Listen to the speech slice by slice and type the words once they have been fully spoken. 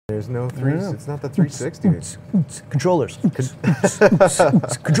There's no three. It's not the 360. Controllers.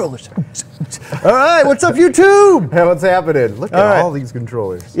 Controllers. All right, what's up, YouTube? Hey, what's happening? Look at all these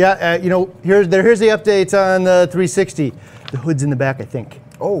controllers. Yeah, here's the updates on the 360. The hood's in the back, I think.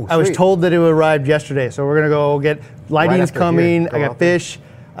 Oh, I was told that it arrived yesterday, so we're gonna go get lighting's coming. I got fish.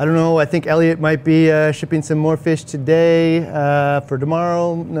 I don't know. I think Elliot might be shipping some more fish today for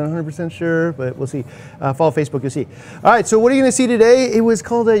tomorrow. Not 100% sure, but we'll see. Follow Facebook, you'll see. All right. So what are you going to see today? It was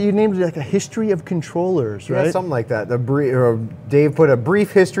called. You named it like a history of controllers, right? Yeah, something like that. Dave put a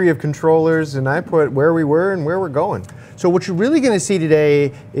brief history of controllers, and I put where we were and where we're going. So what you're really going to see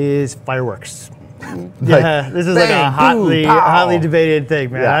today is fireworks. Yeah, this is like a hotly debated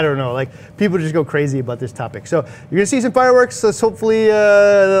thing, man. Yeah. I don't know, like people just go crazy about this topic. So you're gonna see some fireworks. So hopefully,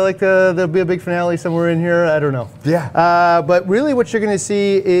 there'll be a big finale somewhere in here. I don't know. Yeah. But really, what you're gonna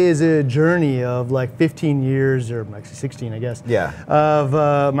see is a journey of like 15 years, or actually 16, I guess. Yeah.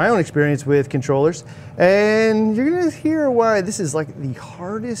 Of my own experience with controllers, and you're gonna hear why this is like the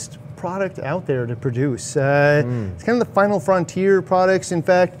hardest product out there to produce. It's kind of the final frontier products. In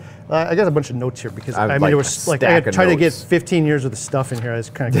fact, I got a bunch of notes here because I mean, it was like I tried to get 15 years worth of stuff in here. It's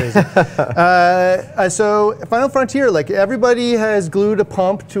kind of crazy. So Final Frontier, like everybody has glued a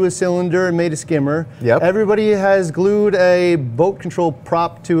pump to a cylinder and made a skimmer. Yep. Everybody has glued a boat control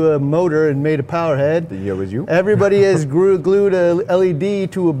prop to a motor and made a power head. Yeah, was you? Everybody has glued a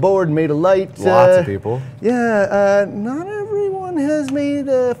LED to a board and made a light. Lots of people. Yeah, not everyone has made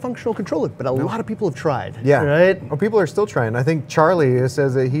a functional controller, but a lot of people have tried. Yeah. Right? Well, people are still trying. I think Charlie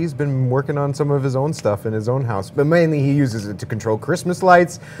says that he's been working on some of his own stuff in his own house, but mainly he uses it to control Christmas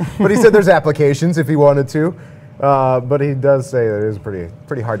lights. But he said there's applications if he wanted to. But he does say that it is a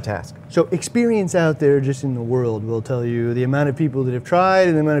pretty hard task. So experience out there just in the world will tell you the amount of people that have tried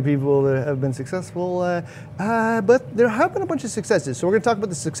and the amount of people that have been successful. But there have been a bunch of successes. So we're going to talk about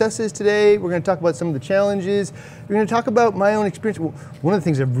the successes today. We're going to talk about some of the challenges. We're going to talk about my own experience. One of the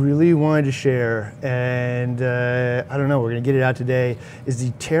things I've really wanted to share, and I don't know, we're going to get it out today, is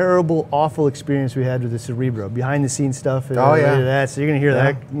the terrible, awful experience we had with the Cerebro, behind the scenes stuff. And that. So you're going to hear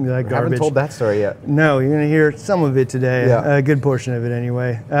that garbage. I haven't told that story yet. No, you're going to hear some of it today. Yeah. A good portion of it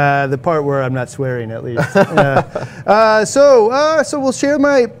anyway. The part where I'm not swearing, at least. So we'll share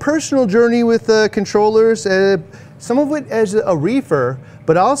my personal journey with controllers. Some of it as a reefer,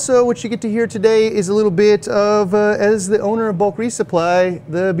 but also what you get to hear today is a little bit of, as the owner of Bulk Resupply,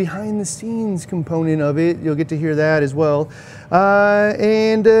 the behind the scenes component of it. You'll get to hear that as well.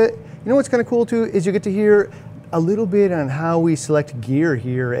 And you know what's kind of cool too is you get to hear a little bit on how we select gear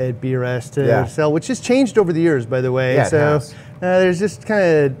here at BRS to sell, which has changed over the years, by the way. Yeah, it has. There's just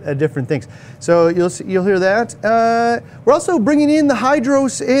kind of different things. So you'll hear that. We're also bringing in the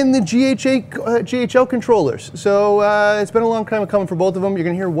Hydros and the GHL controllers. So it's been a long time coming for both of them. You're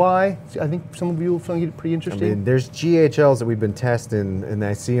going to hear why. I think some of you will find it pretty interesting. I mean, there's GHLs that we've been testing, and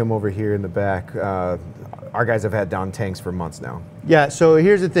I see them over here in the back. Our guys have had down tanks for months now. Yeah, so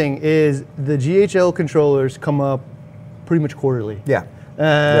here's the thing, is the GHL controllers come up pretty much quarterly. Yeah.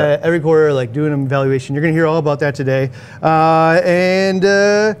 Every quarter, like doing an evaluation. You're gonna hear all about that today.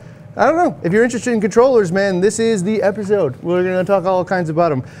 I don't know, if you're interested in controllers, man, this is the episode. We're gonna talk all kinds about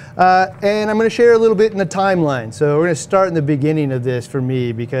them. And I'm gonna share a little bit in the timeline. So we're gonna start in the beginning of this for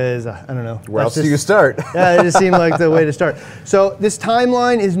me because, I don't know. Where else do you start? Yeah, it just seemed like the way to start. So this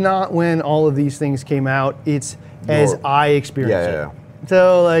timeline is not when all of these things came out, it's as I experienced it. Yeah.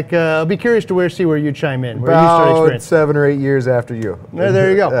 So, like, I'll be curious to see where you chime in, where you start experiencing. 7 or 8 years after you. There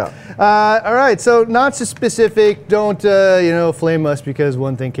you go. Yeah. All right, so not so specific. Don't, flame us because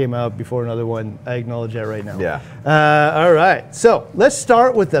one thing came out before another one. I acknowledge that right now. Yeah. All right, so let's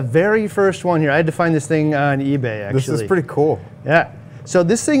start with the very first one here. I had to find this thing on eBay, actually. This is pretty cool. Yeah. So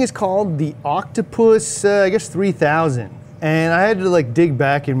this thing is called the Octopus, 3000. And I had to dig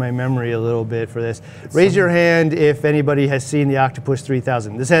back in my memory a little bit for this. Raise your hand if anybody has seen the Octopus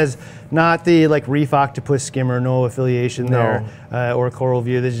 3000. This has not the Reef Octopus skimmer, no affiliation there, or Coral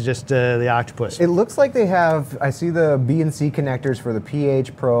View. This is just the Octopus. It looks like they have, I see the B and C connectors for the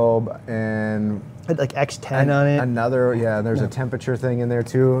pH probe and like X10 on it. Another, there's a temperature thing in there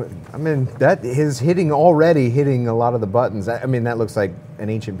too. I mean, that is already hitting a lot of the buttons. I mean, that looks like an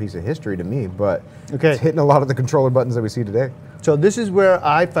ancient piece of history to me, but it's hitting a lot of the controller buttons that we see today. So this is where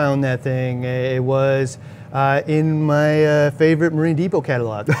I found that thing. It was in my favorite Marine Depot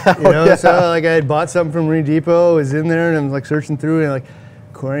catalog. So I had bought something from Marine Depot, was in there, and I'm searching through, and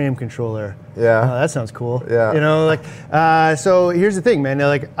aquarium controller. Yeah. Oh, that sounds cool. Yeah. You know, like, so here's the thing, man.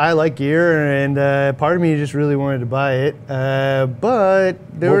 Like, I like gear, and part of me just really wanted to buy it, but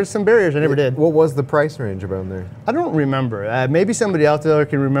there were some barriers I never did. What was the price range around there? I don't remember. Maybe somebody out there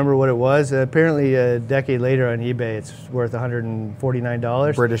can remember what it was. Apparently, a decade later on eBay, it's worth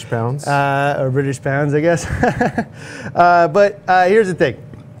 $149. British pounds? Or British pounds, I guess. But here's the thing.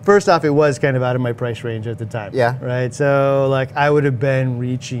 First off, it was kind of out of my price range at the time. Yeah. Right? So, like, I would have been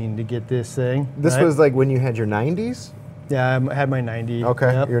reaching to get this thing. This right? was like when you had your 90s? Yeah, I had my 90.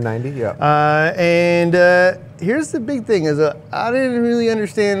 Okay, Yep. your 90, yeah. And here's the big thing is I didn't really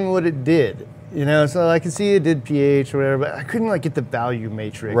understand what it did. You know, so I could see it did pH or whatever, but I couldn't like get the value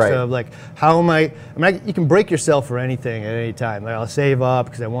matrix Right. of like how am I mean, you can break yourself for anything at any time. Like I'll save up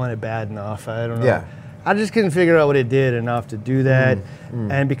because I want it bad enough. I don't know. Yeah. I just couldn't figure out what it did enough to do that.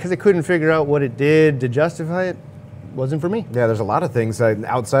 And because I couldn't figure out what it did to justify it, wasn't for me. Yeah, there's a lot of things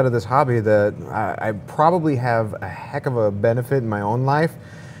outside of this hobby that I probably have a heck of a benefit in my own life.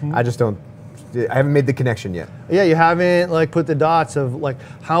 I just don't, I haven't made the connection yet. Yeah, you haven't like put the dots of like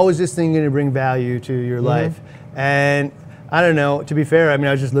how is this thing going to bring value to your life? And I don't know. To be fair, I mean,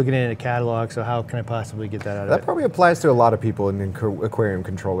 I was just looking at it in a catalog, so how can I possibly get that out of That it? probably applies to a lot of people in aquarium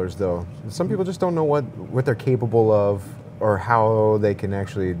controllers, though. Some people just don't know what they're capable of or how they can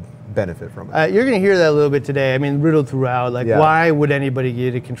actually benefit from it. You're going to hear that a little bit today. I mean, riddled throughout. Like, Yeah. why would anybody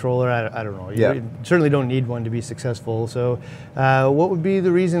get a controller? I don't know. Yeah. You certainly don't need one to be successful. So, what would be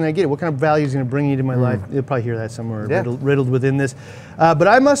the reason I get it? What kind of value is going to bring you to my life? You'll probably hear that somewhere Yeah. riddled within this. But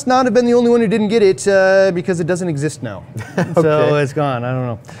I must not have been the only one who didn't get it because it doesn't exist now. So it's gone. I don't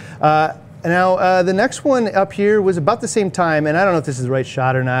know. Now, the next one up here was about the same time, and I don't know if this is the right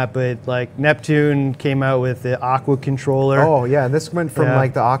shot or not, but like Neptune came out with the Aqua controller. Oh yeah, this went from Yeah.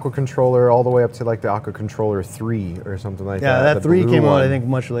 like the Aqua controller all the way up to like the Aqua controller 3 or something like that. Yeah, that the 3 blue came out, one. I think,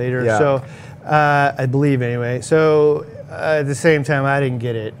 much later. Yeah. So, I believe anyway. So, at the same time, I didn't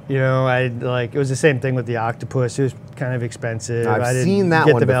get it. You know, it was the same thing with the Octopus. It was kind of expensive. I I've didn't seen that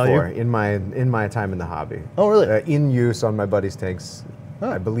get one the value. before in my time in the hobby. Oh, really? In use on my buddy's tanks.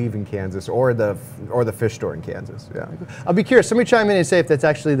 I believe in Kansas or the fish store in Kansas. Yeah. I'll be curious. Somebody chime in and say if that's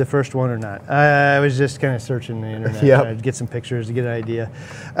actually the first one or not. I was just kind of searching the internet, Yep. trying to get some pictures to get an idea.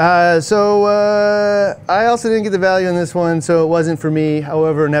 I also didn't get the value on this one, so it wasn't for me.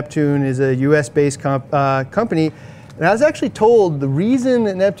 However, Neptune is a U.S.-based company. And I was actually told the reason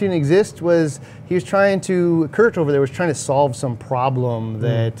that Neptune exists was Kurt over there was trying to solve some problem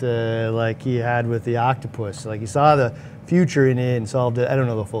that like he had with the Octopus. Like he saw the future in it and solved it. I don't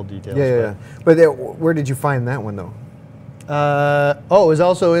know the full details. Yeah. But where did you find that one though? It was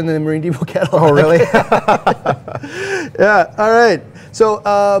also in the Marine Depot catalog. Oh, really? Yeah. All right. So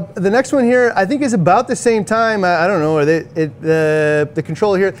the next one here, I think, is about the same time. I don't know. The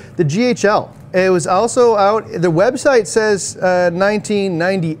controller here, the GHL. It was also out. The website says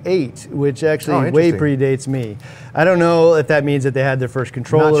 1998, which actually way interesting. predates me. I don't know if that means that they had their first Not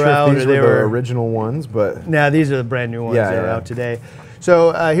controller sure out if these or they were the were original ones, but Nah, these are the brand new ones Yeah, that are yeah. out today.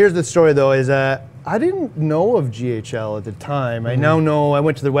 So here's the story, though, is I didn't know of GHL at the time. I now know. I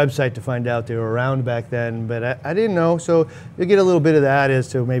went to their website to find out they were around back then, but I didn't know. So you'll get a little bit of that as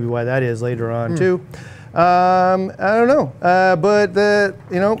to maybe why that is later on, too. I don't know. But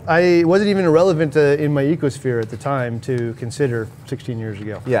I wasn't even irrelevant in my ecosphere at the time to consider 16 years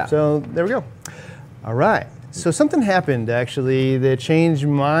ago. Yeah. So there we go. All right. So something happened, actually, that changed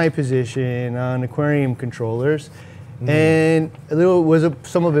my position on aquarium controllers. And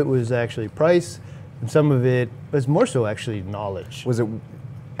some of it was actually price, and some of it was more so actually knowledge. was it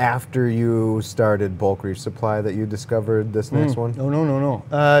after you started Bulk Reef Supply that you discovered this next one?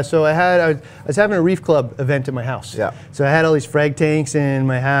 No. So I was having a Reef Club event at my house. Yeah. So I had all these frag tanks in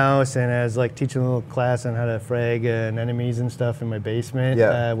my house, and I was like teaching a little class on how to frag anemones and stuff in my basement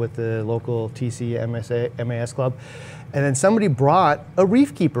with the local TC MAS club. And then somebody brought a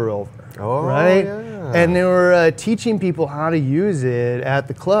Reef Keeper over. Oh, right? yeah. And they were teaching people how to use it at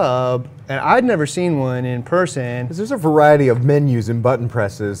the club, and I'd never seen one in person. There's a variety of menus and button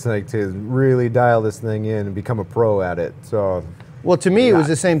presses like to really dial this thing in and become a pro at it. So, Well, to me, it was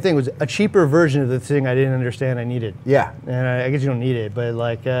the same thing. It was a cheaper version of the thing I didn't understand I needed. yeah. And I guess you don't need it, but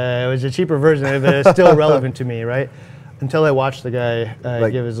like it was a cheaper version of it, but it's still relevant to me, right? Until I watched the guy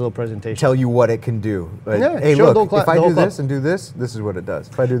give his little presentation. Tell you what it can do. Like, Yeah, hey, show the look, whole if I the do whole club. this and do this, this is what it does.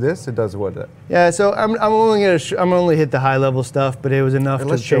 If I do this, it does what it does. Yeah, so I'm only hit the high level stuff, but it was enough to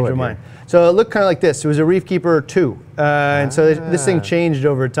let's show change my it mind. So it looked kind of like this. It was a Reef Keeper 2, and so this thing changed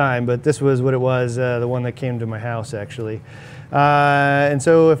over time, but this was what it was, the one that came to my house actually. And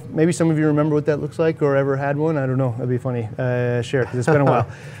so if maybe some of you remember what that looks like or ever had one, I don't know, that'd be funny, share it because it's been a while.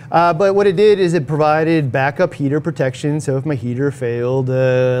 But what it did is it provided backup heater protection. So if my heater failed,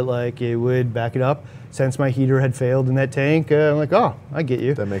 like it would back it up. Since my heater had failed in that tank, I'm like, oh, I get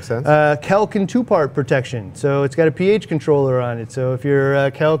you. That makes sense. Kelk and 2-part protection. So it's got a pH controller on it. So if your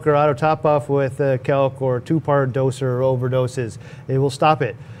Kelk or auto top off with Kelk or 2-part doser overdoses, it will stop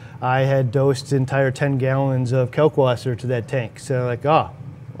it. I had dosed entire 10 gallons of Kalkwasser to that tank. So like, oh,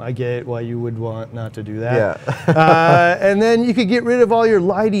 I get why you would want not to do that. Yeah. And then you could get rid of all your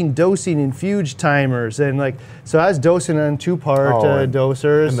lighting, dosing, and fuge timers. And like, so I was dosing on 2-part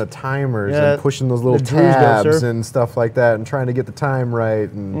dosers. And the timers Yeah, and pushing those little the Drew's tabs doser. and stuff like that and trying to get the time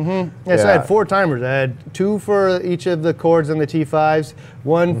right. And Yeah, so I had 4 timers. I had 2 for each of the cords on the T5s,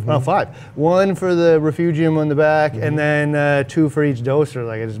 5. 1 for the refugium on the back, and then 2 for each doser.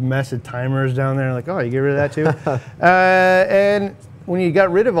 Like I just messed with timers down there. Like, oh, you get rid of that too? And when you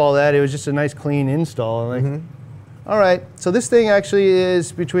got rid of all that, it was just a nice clean install. And like, all right, so this thing actually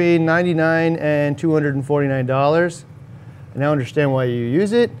is between $99 and $249. I now understand why you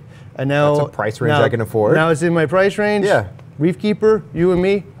use it. And now That's a price range I can afford. Now it's in my price range. Yeah. Reef Keeper, you and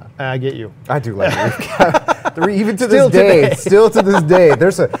me, I get you. I do like Reef Keeper. Even to Still this day, today. still to this day,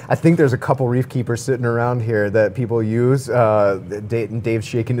 I think there's a couple Reef Keepers sitting around here that people use. Dave's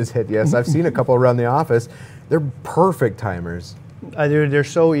shaking his head. Yes, I've seen a couple around the office. They're perfect timers. They're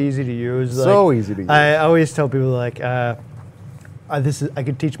so easy to use. So easy to use. I always tell people like, I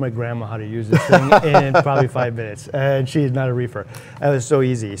could teach my grandma how to use this thing in probably 5 minutes, and she is not a reefer. That was so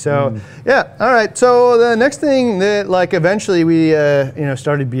easy. So yeah, all right. So the next thing that like eventually we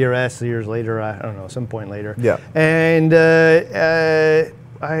started BRS years later. I don't know, some point later. Yeah. And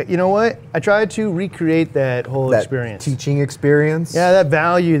you know what? I tried to recreate that whole experience. Teaching experience. Yeah, that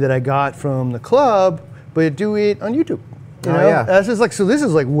value that I got from the club, but do it on YouTube. You know? Yeah. That's just like, so this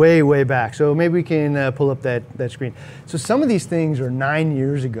is like way, way back. So maybe we can pull up that screen. So some of these things are 9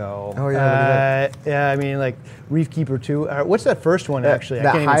 years ago. Oh, yeah, look at yeah, I mean like Reef Keeper 2. What's that first one actually?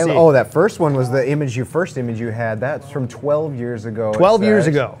 I can't even see. Oh, that first one was the first image you had. That's from 12 years ago. 12 years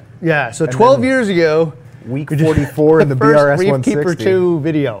ago. Yeah, so 12 years ago. Week 44 in the first BRS Reef 160. Keeper 2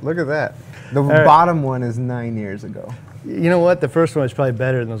 video. Look at that. The bottom one is 9 years ago. You know what? The first one is probably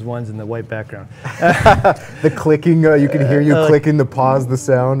better than those ones in the white background. The clicking, you can hear you clicking to pause the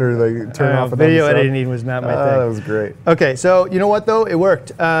sound or like turn off. Video editing was not my thing. That was great. Okay, so you know what though? It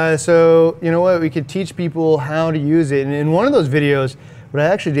worked. So you know what? We could teach people how to use it. And in one of those videos, what I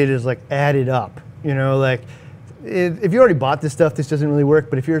actually did is like add it up. You know, like if you already bought this stuff, this doesn't really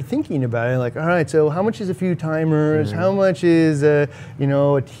work. But if you're thinking about it, like, all right, so how much is a few timers? How much is a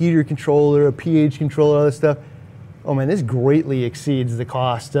heater controller, a pH controller, all this stuff? Oh man, this greatly exceeds the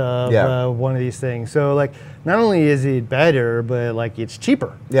cost of one of these things. So like, not only is it better, but like it's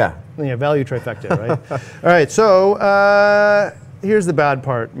cheaper. Yeah. Value trifecta, right? All right, so here's the bad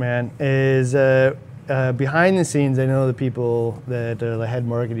part, man, is behind the scenes, I know the people that are the head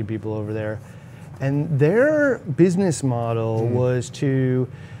marketing people over there, and their business model was to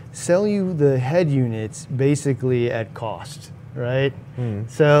sell you the head units basically at cost. Right?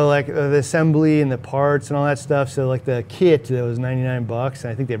 So like the assembly and the parts and all that stuff. So like the kit that was $99,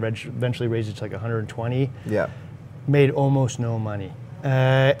 and I think they eventually raised it to like 120. Yeah. Made almost no money.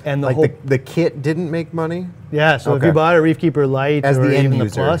 And the Like whole the kit didn't make money? yeah. So if Okay. you bought a Reef Keeper Lite As or the end even the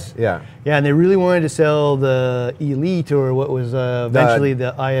user. Plus, Yeah. yeah, and they really wanted to sell the Elite or what was eventually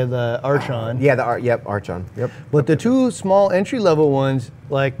the Eye of the Archon. Yeah, Archon. Yep. But the 2 small entry-level ones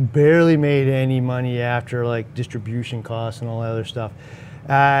like barely made any money after like distribution costs and all that other stuff.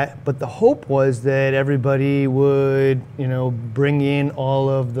 But the hope was that everybody would, bring in all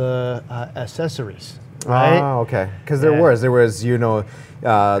of the accessories, right? Oh, okay. Because there was, the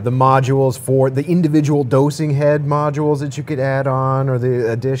modules for the individual dosing head modules that you could add on, or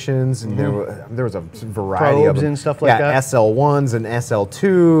the additions, and there was a variety of Probes them. and stuff like that. SL1s and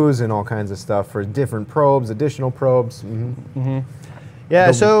SL2s and all kinds of stuff for different probes, additional probes.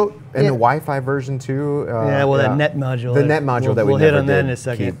 Yeah. So And the Wi-Fi version too. yeah, well, that net module. The net module that we we'll hit never on that did in a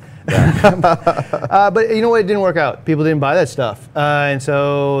second. keep. But you know what? It didn't work out. People didn't buy that stuff, and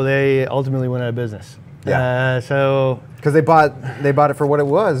so they ultimately went out of business. Yeah. So Because they bought it for what it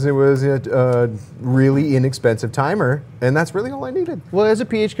was. It was a really inexpensive timer, and that's really all I needed. well, it was a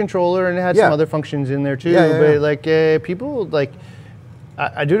pH controller, and it had Yeah. some other functions in there too. Yeah, but yeah. like people like.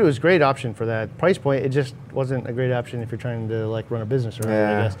 I do. It was a great option for that price point. It just wasn't a great option if you're trying to like run a business around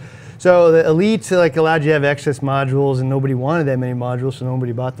it, I guess. So the Elite like allowed you to have excess modules, and nobody wanted that many modules, so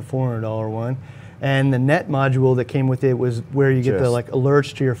nobody bought the $400 one. And the net module that came with it was where you get the Just like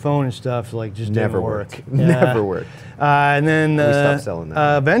alerts to your phone and stuff. Like just Never didn't work. worked. Never worked. And then stopped selling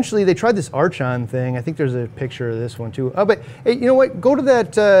that. eventually they tried this Archon thing. I think there's a picture of this one too. Oh, but hey, you know what? Go to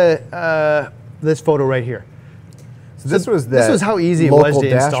that this photo right here. So this was how easy it was to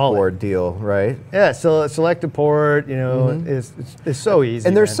install it. dashboard deal, right? Yeah, so select a port. You know, it's so easy.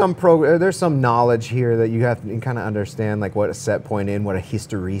 And there's man. there's some knowledge here that you have to kind of understand, like what a set point in, what a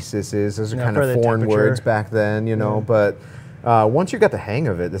hysteresis is. Those are kind for of the foreign temperature. words back then, you know. But once you got the hang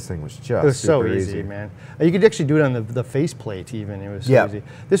of it, this thing was just It was so super easy, man. You could actually do it on the faceplate even. It was so Yeah. easy.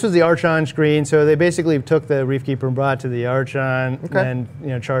 This was the Archon screen, so they basically took the Reefkeeper and brought it to the Archon, Okay.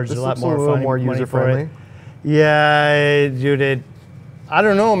 and charged This a lot looks more a little more money user for it. friendly. Yeah, dude. I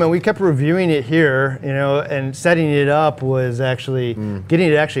don't know, man. We kept reviewing it here, and setting it up was actually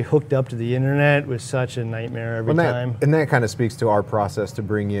getting it actually hooked up to the internet was such a nightmare every time. And that kind of speaks to our process to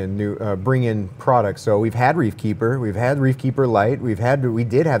bring in products. So we've had Reefkeeper, we've had Reefkeeper Lite, we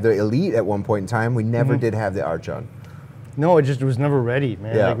did have the Elite at one point in time. We never did have the Archon. No, it was never ready,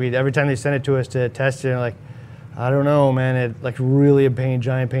 man. Yeah. Like every time they sent it to us to test it, like, I don't know, man. It like really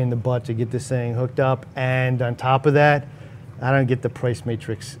giant pain in the butt to get this thing hooked up, and on top of that, I don't get the price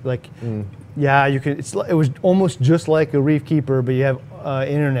matrix. Like, yeah, you can. It was almost just like a Reefkeeper, but you have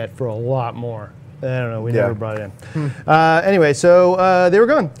internet for a lot more. I don't know. We never brought it in. Anyway, so they were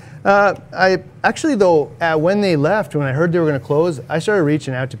gone. I actually though, when they left, when I heard they were going to close, I started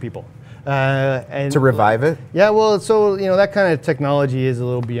reaching out to people. And To revive it? yeah, well, so that kind of technology is a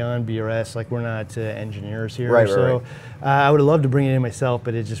little beyond BRS. Like we're not engineers here, Right, so right. I would have loved to bring it in myself,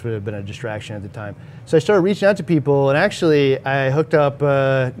 but it just would have been a distraction at the time. So I started reaching out to people, and actually I hooked up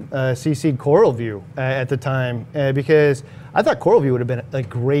CC'd CoralView at the time because I thought CoralView would have been a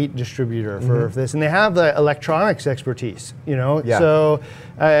great distributor for this, and they have the electronics expertise, Yeah. So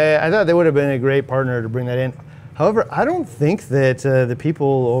I thought they would have been a great partner to bring that in. However, I don't think that the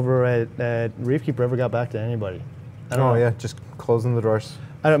people over at Reefkeeper ever got back to anybody. I don't know. Yeah, just closing the doors.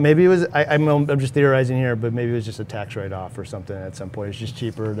 I don't. Maybe it was. I'm just theorizing here, but maybe it was just a tax write-off or something at some point. It's just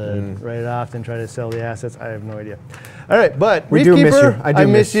cheaper to write it off than try to sell the assets. I have no idea. All right, but We do miss Reefkeeper, you. I do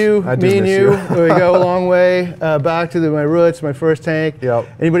miss you. I do Me and miss you. you. We go a long way back to my roots, my first tank. Yep.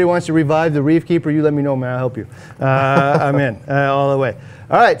 Anybody wants to revive the Reefkeeper? You let me know, man. I'll help you. I'm in all the way.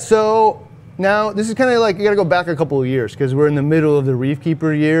 All right, so. Now, this is kind of like, you got to go back a couple of years because we're in the middle of the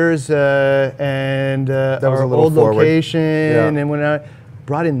Reefkeeper years and was our a little old forward. location. Yeah. And when I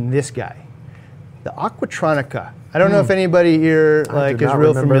brought in this guy, the Aquatronica. I don't know if anybody here I do is not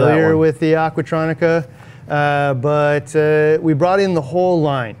real remember that familiar one. with the Aquatronica, but we brought in the whole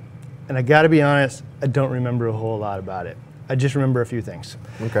line. And I got to be honest, I don't remember a whole lot about it. I just remember a few things.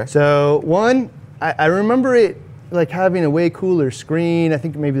 Okay. So one, I remember it like having a way cooler screen. I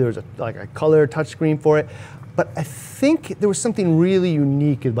think maybe there was a color touch screen for it. But I think there was something really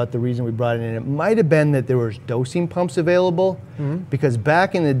unique about the reason we brought it in. It might have been that there was dosing pumps available because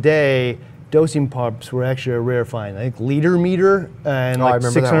back in the day, dosing pumps were actually a rare find. I think liter meter and I like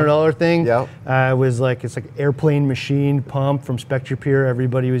remember that $600 thing Yep. was like, it's like airplane machine pump from SpectraPure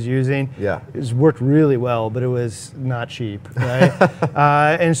everybody was using. Yeah. It worked really well, but it was not cheap, right?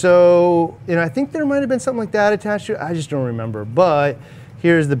 And so, I think there might have been something like that attached to it. I just don't remember. But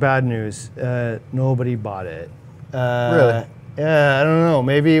here's the bad news. Nobody bought it. Really? Yeah, I don't know.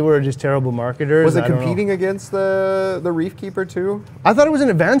 Maybe we're just terrible marketers. Was it I don't know. competing against the Reefkeeper too? I thought it was an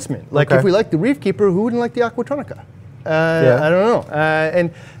advancement. Like Okay. if we liked the Reefkeeper, who wouldn't like the Aquatronica? Yeah. I don't know.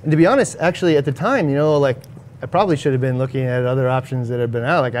 And to be honest, actually at the time, like I probably should have been looking at other options that have been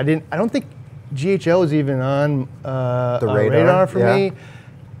out. Like I don't think GHL was even on The a radar, for yeah. me.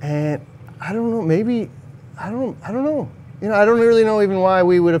 And I don't know. Maybe I don't know. I don't really know even why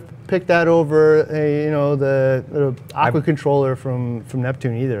we would have picked that over, the Aqua controller from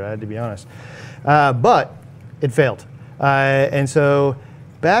Neptune either. I had to be honest, but it failed, and so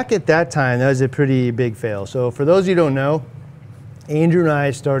back at that time, that was a pretty big fail. So for those of you who don't know, Andrew and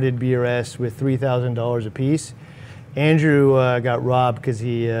I started BRS with $3,000 a piece. Andrew got robbed because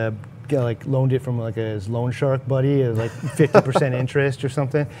he loaned it from his loan shark buddy at 50% interest or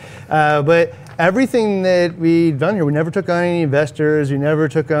something. But everything that we've done here, we never took on any investors, we never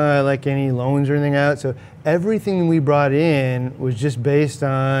took on any loans or anything out. So everything we brought in was just based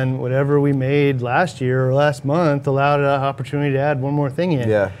on whatever we made last year or last month allowed an opportunity to add one more thing in.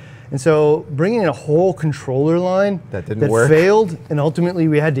 Yeah. And so bringing in a whole controller line That didn't work. failed, and ultimately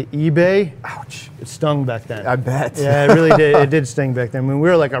we had to eBay. Ouch. It stung back then. I bet. Yeah, it really did. It did sting back then. When we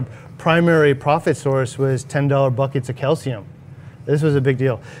were our primary profit source was $10 buckets of calcium. This was a big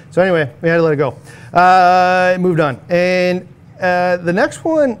deal. So anyway, we had to let it go. It moved on. And the next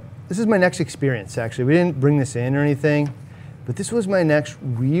one, this is my next experience, actually. We didn't bring this in or anything, but this was my next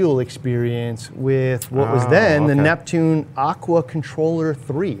real experience with what was then the Neptune Aqua Controller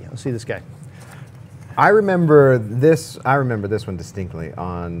 3. Let's see this guy. I remember this one distinctly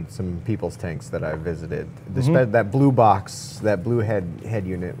on some people's tanks that I visited. That blue box, that blue head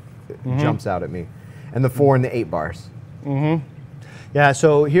unit jumps out at me. And the 4 and the 8 bars. Yeah,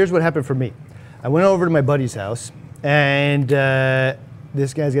 so here's what happened for me. I went over to my buddy's house, and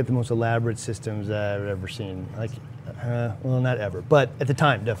this guy's got the most elaborate systems I've ever seen. Like, well, not ever, but at the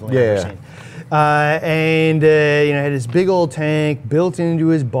time, definitely ever seen. And had this big old tank built into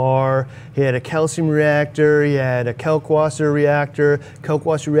his bar. He had a calcium reactor. He had a Kalkwasser reactor.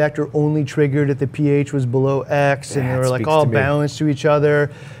 Kalkwasser reactor only triggered if the pH was below X, and they were like all balanced to each other.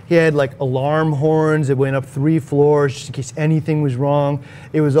 He had like alarm horns that went up 3 floors just in case anything was wrong.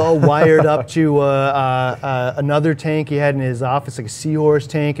 It was all wired up to another tank he had in his office, like a Seahorse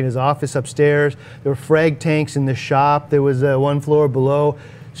tank in his office upstairs. There were frag tanks in the shop. There was 1 floor below.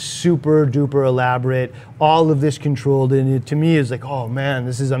 Super duper elaborate, all of this controlled, and it to me is like, oh man,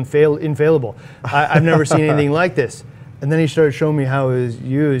 this is infallible. I've never seen anything like this. And then he started showing me how it was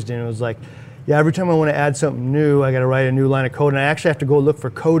used, and it was like, yeah, every time I want to add something new, I got to write a new line of code, and I actually have to go look for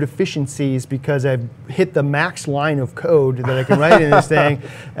code efficiencies because I've hit the max line of code that I can write in this thing,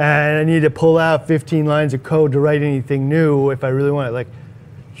 and I need to pull out 15 lines of code to write anything new if I really want it. Like,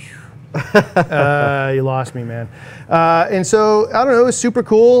 you lost me, man. And so, I don't know, it was super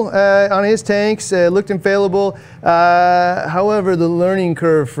cool on his tanks. Looked infallible. However, the learning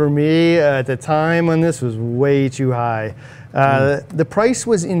curve for me at the time on this was way too high. The price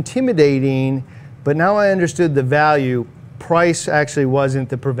was intimidating, but now I understood the value. Price actually wasn't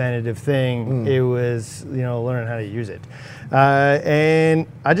the preventative thing. It was, learning how to use it. And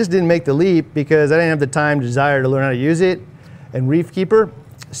I just didn't make the leap because I didn't have the time, desire to learn how to use it. And Reef Keeper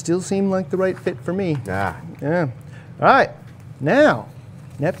still seemed like the right fit for me. Yeah. All right. Now,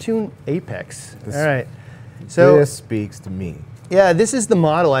 Neptune Apex. All right. So this speaks to me. Yeah, this is the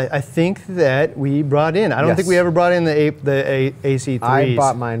model I think that we brought in. I don't think we ever brought in the AC3s. I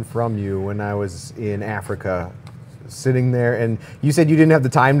bought mine from you when I was in Africa, sitting there, and you said you didn't have the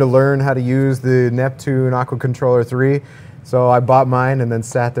time to learn how to use the Neptune Aqua Controller 3. So I bought mine and then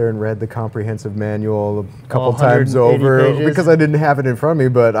sat there and read the comprehensive manual a couple times over because I didn't have it in front of me,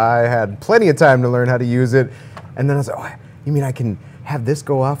 but I had plenty of time to learn how to use it. And then I was like, oh, you mean I can have this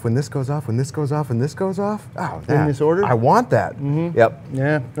go off when this goes off, when this goes off, when this goes off? Oh, in this order? I want that. Yep.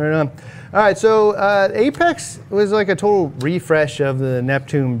 Yeah, right on. All right, so Apex was like a total refresh of the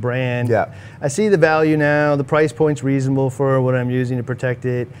Neptune brand. Yeah. I see the value now. The price point's reasonable for what I'm using to protect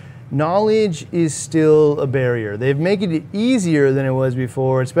it. Knowledge is still a barrier. They've made it easier than it was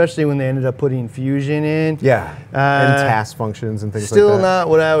before, especially when they ended up putting Fusion in. Yeah, and task functions and things like that. Still not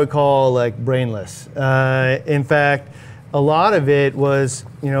what I would call like brainless. In fact, a lot of it was,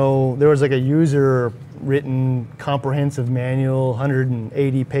 there was like a user written comprehensive manual,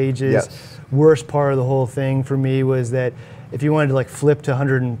 180 pages. Yes. Worst part of the whole thing for me was that if you wanted to like flip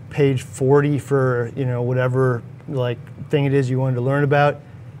to page 40 for, whatever like thing it is you wanted to learn about,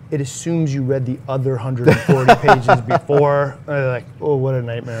 it assumes you read the other 140 pages before. Like, oh, what a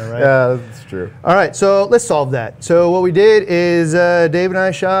nightmare, right? Yeah, that's true. All right, so let's solve that. So what we did is Dave and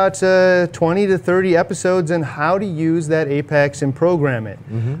I shot 20 to 30 episodes on how to use that Apex and program it.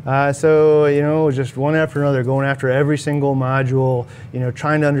 So, just one after another, going after every single module,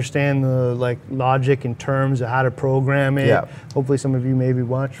 trying to understand the logic and terms of how to program it. Yeah. Hopefully some of you maybe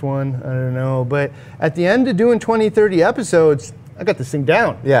watched one, I don't know. But at the end of doing 20, 30 episodes, I got this thing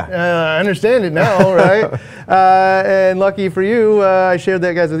down. Yeah. I understand it now, right? And lucky for you, I shared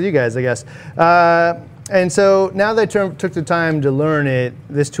that with you guys, I guess. And so now that I took the time to learn it,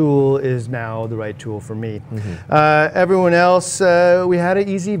 this tool is now the right tool for me. Everyone else, we had an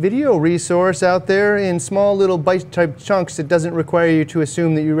easy video resource out there in small little bite-type chunks that doesn't require you to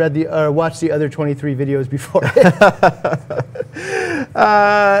assume that you watched the other 23 videos before.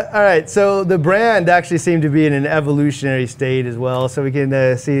 All right, so the brand actually seemed to be in an evolutionary state as well. So we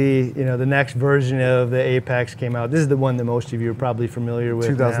can see, the next version of the Apex came out. This is the one that most of you are probably familiar with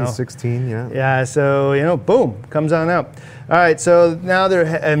 2016, now. Yeah, so, boom, comes on out. All right, so now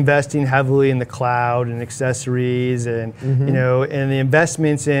they're investing heavily in the cloud and accessories and, and the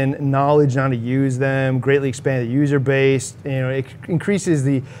investments in knowledge on how to use them, greatly expand the user base. It increases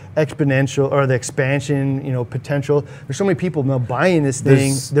the exponential or the expansion, potential. There's so many people now buying this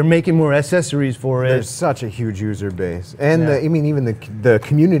thing. They're making more accessories for it. There's such a huge user base. And even the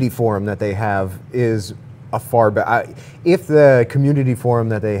community forum that they have is a far better. If the community forum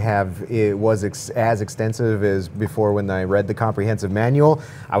that they have was as extensive as before when I read the comprehensive manual,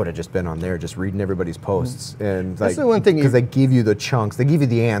 I would have just been on there just reading everybody's posts. And That's the one thing because they give you the chunks, they give you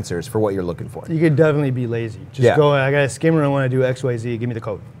the answers for what you're looking for. You could definitely be lazy. Just go, I got a skimmer, I want to do X, Y, Z, give me the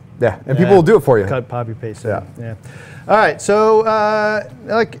code. Yeah, and people will do it for you. Cut, copy, paste. Yeah. All right, so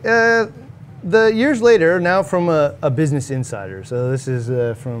the years later, now from a business insider. So this is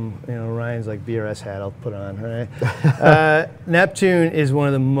from Ryan's like BRS hat I'll put on, right? Neptune is one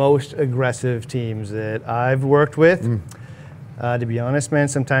of the most aggressive teams that I've worked with. To be honest, man,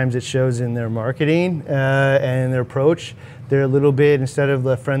 sometimes it shows in their marketing and their approach. They're a little bit, instead of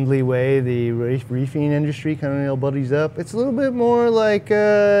the friendly way the reefing industry kind of buddies up, it's a little bit more like,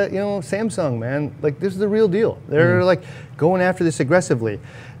 Samsung, man. Like, this is the real deal. They're like going after this aggressively.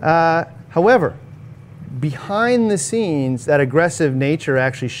 However, behind the scenes, that aggressive nature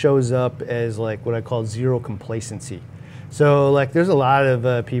actually shows up as like what I call zero complacency. So like there's a lot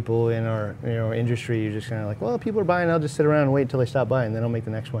of people in our industry who just kind of like, well, people are buying, I'll just sit around and wait until they stop buying, and then I'll make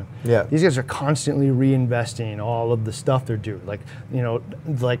the next one. Yeah. These guys are constantly reinvesting all of the stuff they're doing, like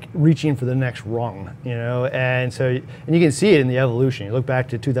like reaching for the next rung, and so you can see it in the evolution. You look back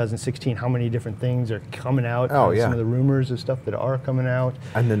to 2016, how many different things are coming out. Oh yeah. Some of the rumors of stuff that are coming out.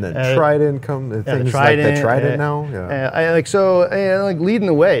 And then the Trident things like the Trident now. Yeah. Like leading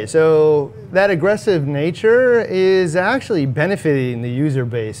the way. So that aggressive nature is actually benefiting the user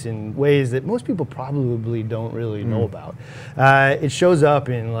base in ways that most people probably don't really know about. It shows up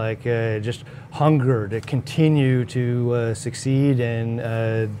in like just hunger to continue to succeed, and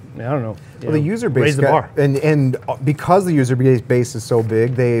I don't know. Well, the user base raise the bar. And because the user base is so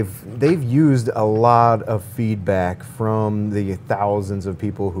big, they've used a lot of feedback from the thousands of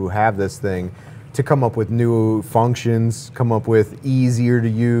people who have this thing to come up with new functions, come up with easier to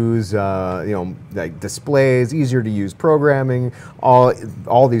use, like displays, easier to use programming,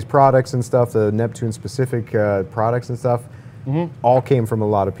 all these products and stuff, the Neptune specific products and stuff, all came from a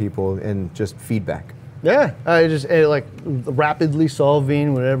lot of people and just feedback. Yeah, like rapidly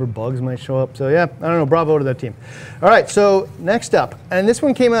solving whatever bugs might show up. So yeah, I don't know, bravo to that team. All right, so next up, and this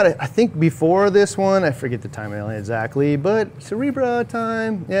one came out, I think before this one, I forget the time exactly, but Cerebra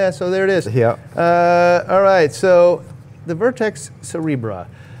time. Yeah, so there it is. Yeah. All right, so the Vertex Cerebra.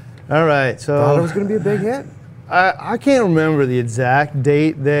 All right, so. Thought it was going to be a big hit. I can't remember the exact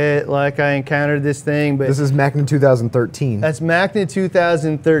date that I encountered this thing, but this is Macna 2013. That's Macna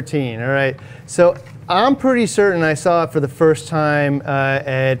 2013. All right, so I'm pretty certain I saw it for the first time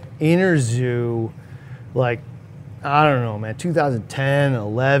at Interzoo, like I don't know, man, 2010,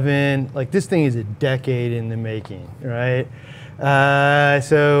 11. Like this thing is a decade in the making, right?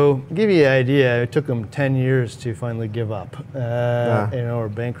 So to give you an idea, it took them 10 years to finally give up, or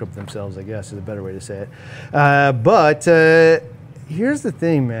bankrupt themselves, I guess is a better way to say it. But here's the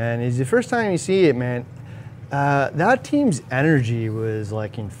thing, man, is the first time you see it, man, that team's energy was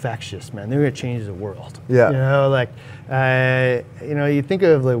like infectious, man. They were gonna change the world. Yeah. You think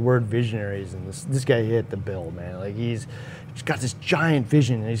of the word visionaries, and this guy hit the bill, man. Like he's got this giant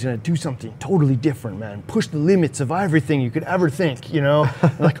vision, and he's gonna do something totally different, man. Push the limits of everything you could ever think,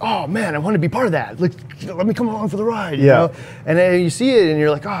 Like, oh man, I want to be part of that. Like, let me come along for the ride, you know? And then you see it, and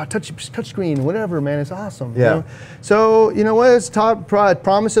you're like, oh, touch screen, whatever, man, it's awesome. Yeah. You know? So you know what? It's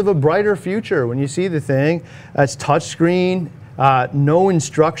promise of a brighter future when you see the thing. It's touch screen, no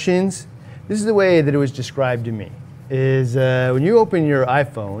instructions. This is the way that it was described to me. Is when you open your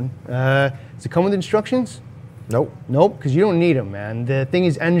iPhone, does it come with instructions? Nope, because you don't need them, man. The thing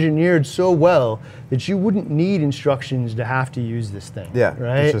is engineered so well that you wouldn't need instructions to have to use this thing. Yeah,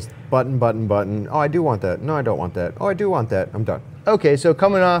 right? It's just button, button, button. Oh, I do want that. No, I don't want that. Oh, I do want that. I'm done. Okay, so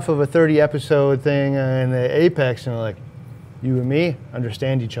coming off of a 30 episode thing in the Apex, and like, you and me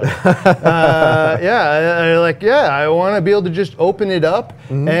understand each other. I want to be able to just open it up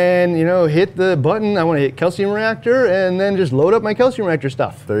and hit the button. I want to hit calcium reactor and then just load up my calcium reactor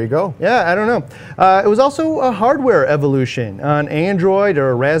stuff. There you go. Yeah, I don't know. It was also a hardware evolution on Android or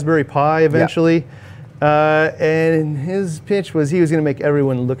a Raspberry Pi eventually. Yeah. And his pitch was he was going to make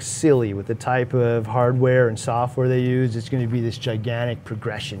everyone look silly with the type of hardware and software they use. It's going to be this gigantic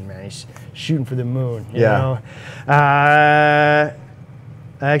progression, man. He's shooting for the moon, you know? I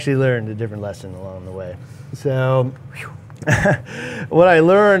actually learned a different lesson along the way. So what I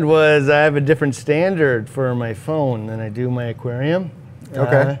learned was I have a different standard for my phone than I do my aquarium.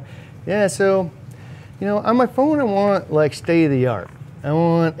 Okay. So, on my phone I want like state of the art. I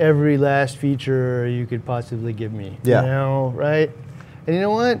want every last feature you could possibly give me. Yeah. Right? And you know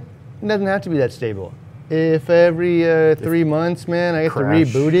what? It doesn't have to be that stable. If every 3 months, man, I have to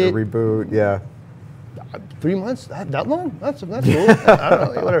reboot it. Reboot, yeah. 3 months? That long? That's cool. I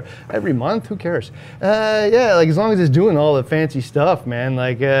don't know, whatever. Every month, who cares? Yeah, like as long as it's doing all the fancy stuff, man.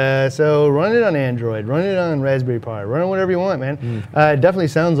 Like, so run it on Android, run it on Raspberry Pi, run it whatever you want, man. It definitely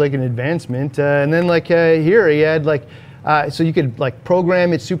sounds like an advancement. And then like here, he had like, so you could like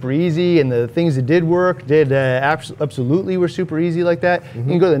program it super easy, and the things that did work absolutely were super easy like that. You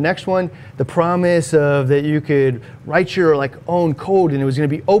can go to the next one. The promise of that you could write your like own code, and it was going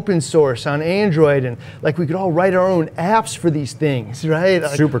to be open source on Android, and like we could all write our own apps for these things, right?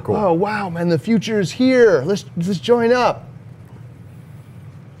 Like, super cool. Oh wow, man, the future is here. Let's join up.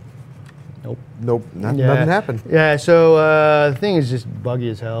 Nope, nothing happened. Yeah, so the thing is just buggy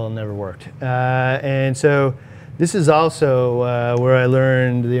as hell and never worked. And so this is also where I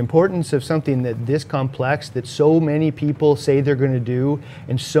learned the importance of something that this complex, that so many people say they're going to do,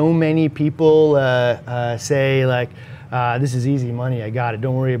 and so many people say like, this is easy money, I got it,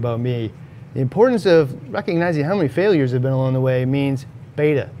 don't worry about me. The importance of recognizing how many failures have been along the way means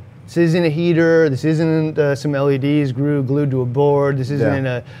beta. This isn't a heater, this isn't some LEDs glued to a board, this isn't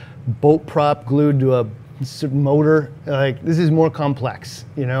a bolt prop glued to a motor. Like, this is more complex,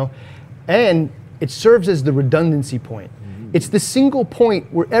 you know? And it serves as the redundancy point. It's the single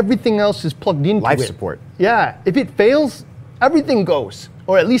point where everything else is plugged into Life it. support. Yeah, if it fails, everything goes,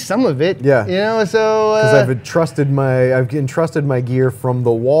 or at least some of it. Yeah. You know, so because I've entrusted my gear from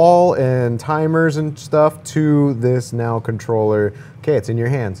the wall and timers and stuff to this now controller. Okay, it's in your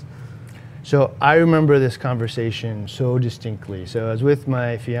hands. So I remember this conversation so distinctly. So I was with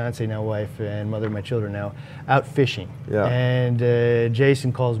my fiance, now wife, and mother of my children now, out fishing. Yeah. And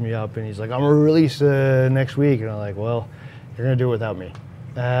Jason calls me up and he's like, I'm gonna release next week. And I'm like, well, you're gonna do it without me.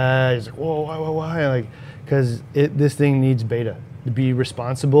 He's like, whoa, why? Like, because this thing needs beta. To be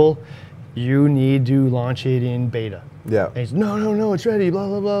responsible, you need to launch it in beta. Yeah. And he's, no, it's ready, blah,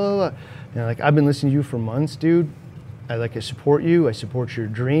 blah, blah, blah, blah. And like, I've been listening to you for months, dude. I support you, I support your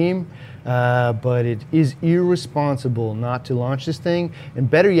dream, but it is irresponsible not to launch this thing. And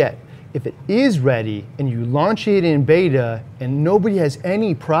better yet, if it is ready and you launch it in beta and nobody has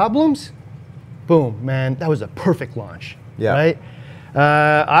any problems, boom, man, that was a perfect launch, right?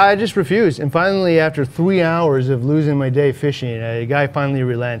 I just refused. And finally, after 3 hours of losing my day fishing, a guy finally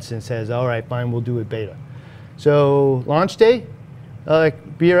relents and says, all right, fine, we'll do it beta. So launch day,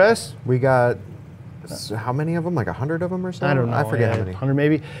 like BRS. We got, so how many of them? Like 100 of them or something? I don't know. I forget how many. 100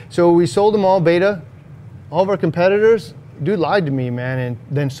 maybe. So we sold them all beta. All of our competitors, dude lied to me, man, and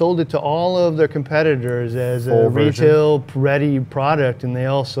then sold it to all of their competitors as Full a retail ready product, and they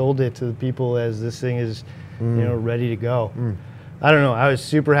all sold it to the people as this thing is, you know, ready to go. I don't know. I was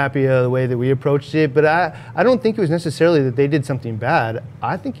super happy the way that we approached it, but I don't think it was necessarily that they did something bad.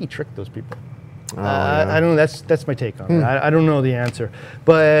 I think he tricked those people. I don't know. That's my take on it. I don't know the answer,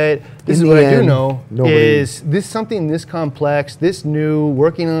 but this is what I do know is this something this complex, this new,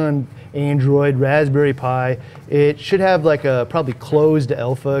 working on Android, Raspberry Pi. It should have like a probably closed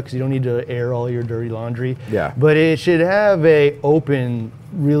alpha because you don't need to air all your dirty laundry. Yeah. But it should have a open,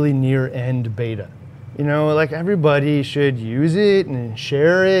 really near end beta. You know, like everybody should use it and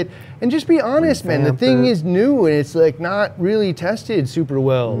share it and just be honest, man. The thing is new and it's like not really tested super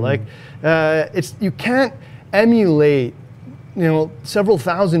well. Like you can't emulate, you know, several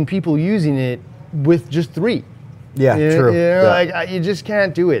thousand people using it with just 3. Yeah, true. You know, like you just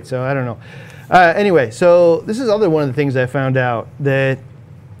can't do it. So I don't know. Anyway, so this is one of the things I found out that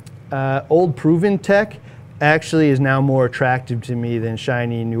old proven tech actually is now more attractive to me than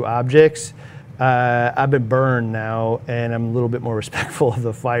shiny new objects. I've been burned now, and I'm a little bit more respectful of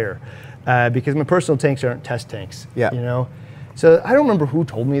the fire because my personal tanks aren't test tanks. Yeah. You know, so I don't remember who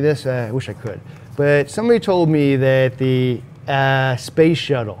told me this. I wish I could, but somebody told me that the space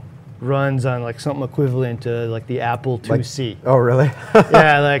shuttle runs on like something equivalent to like the Apple IIc. Oh, really?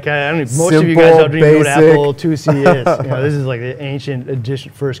 Yeah, like I don't know. Most Simple, of you guys don't even know what basic. Apple IIc is. You know, this is like the ancient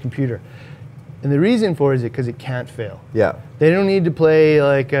edition first computer. And the reason for it is because it can't fail. Yeah. They don't need to play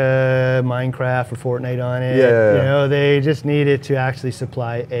like Minecraft or Fortnite on it. Yeah. You know, they just need it to actually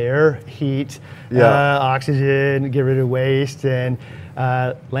supply air, heat, oxygen, get rid of waste, and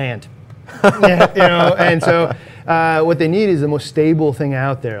land. Yeah, you know, and so what they need is the most stable thing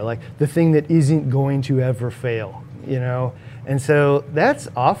out there, like the thing that isn't going to ever fail. You know. And so that's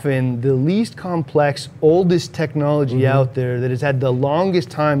often the least complex, oldest technology out there that has had the longest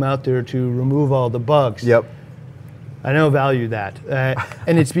time out there to remove all the bugs. Yep. I know value that.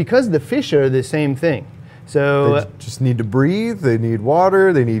 And it's because the fish are the same thing. So They just need to breathe, they need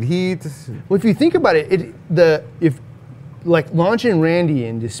water, they need heat. well, if you think about it, if like launching Randy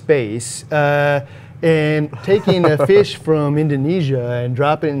into space, And taking a fish from Indonesia and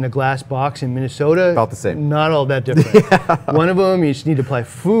dropping it in a glass box in Minnesota, About the same. Not all that different. One of them, you just need to apply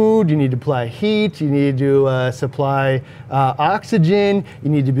food, you need to apply heat, you need to supply oxygen, you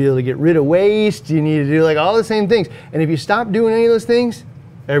need to be able to get rid of waste, you need to do like all the same things. And if you stop doing any of those things,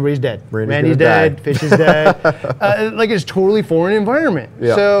 everybody's dead. Randy's dead, fish is dead. Like it's totally foreign environment.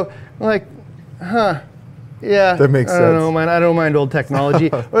 Yeah. So like, yeah, That makes I don't sense. know, man. I don't mind old technology,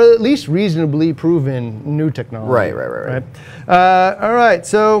 or at least reasonably proven new technology. Right. All right.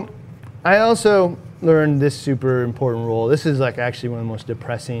 So, I also learned this super important role. This is like actually one of the most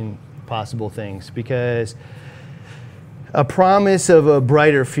depressing possible things because a promise of a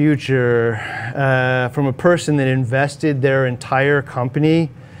brighter future from a person that invested their entire company,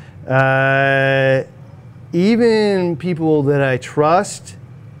 even people that I trust,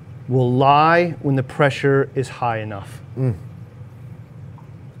 will lie when the pressure is high enough.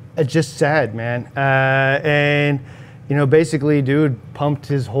 It's just sad, man. And you know, basically, dude pumped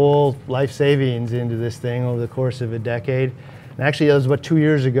his whole life savings into this thing over the course of a decade. And actually, that was about 2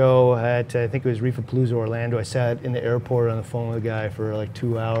 years ago at, I think it was Reefapalooza, Orlando. I sat in the airport on the phone with a guy for like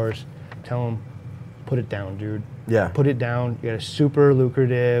 2 hours, tell him, put it down, dude. Yeah. Put it down. You got a super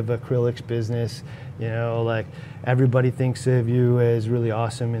lucrative acrylics business. You know, like everybody thinks of you as really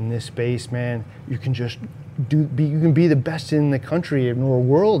awesome in this space, man. You can just you can be the best in the country and the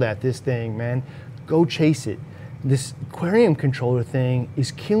world at this thing, man. Go chase it. This aquarium controller thing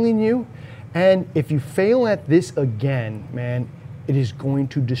is killing you. And if you fail at this again, man, it is going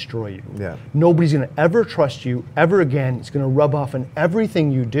to destroy you. Yeah. Nobody's going to ever trust you ever again. It's going to rub off on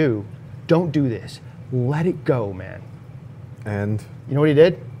everything you do. Don't do this. Let it go, man. And You know what he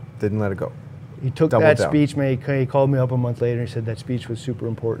did? didn't let it go. He took Doubled that down. speech, man. He called me up a month later and he said that speech was super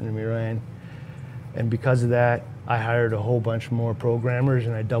important to me, Ryan. And because of that, I hired a whole bunch more programmers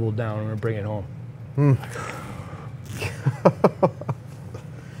and I doubled down. I'm going to bring it home.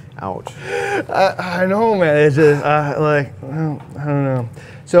 Ouch. I know, man. It's just well, I don't know.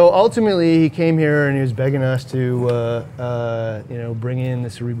 So ultimately, he came here and he was begging us to, bring in the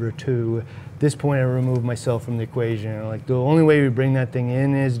Cerebro 2. At this point, I removed myself from the equation. Like the only way we bring that thing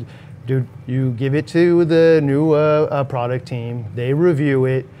in is, dude, you give it to the new product team. They review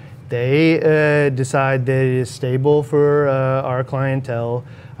it. They decide that it is stable for our clientele.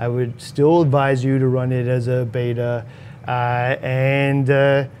 I would still advise you to run it as a beta, you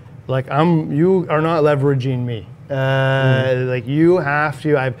are not leveraging me. Like you have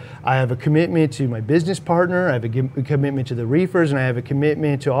to. I have a commitment to my business partner. I have a commitment to the reefers, and I have a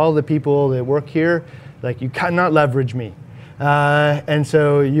commitment to all the people that work here. Like you cannot leverage me. And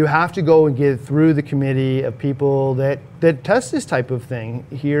so you have to go and get through the committee of people that test this type of thing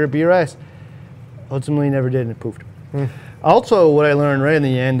here at BRS. Ultimately never did, and it poofed. Also, what I learned right in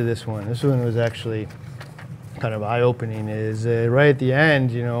the end of this one was actually kind of eye-opening, is right at the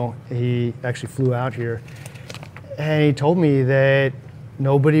end, you know, he actually flew out here, and he told me that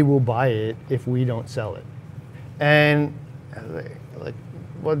nobody will buy it if we don't sell it. And I was like,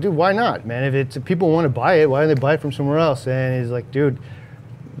 well, dude, why not, man? If people want to buy it, why don't they buy it from somewhere else? And he's like, dude,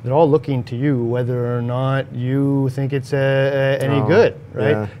 they're all looking to you whether or not you think it's any good,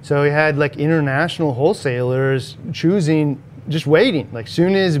 right? Yeah. So he had like international wholesalers choosing, just waiting. Like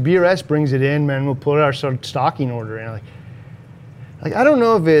soon as BRS brings it in, man, we'll put our stocking order in. Like I don't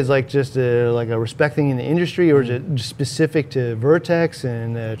know if it's like just a respect thing in the industry, or is it just specific to Vertex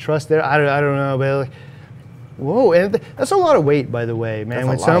and trust there? I don't know, but like, whoa, and that's a lot of weight, by the way, man.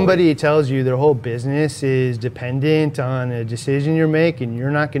 When somebody tells you their whole business is dependent on a decision you're making,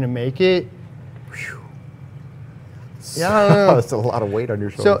 you're not going to make it. Yeah, I don't know. That's a lot of weight on your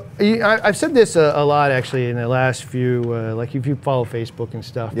shoulder. So I've said this a lot actually in the last few, like if you follow Facebook and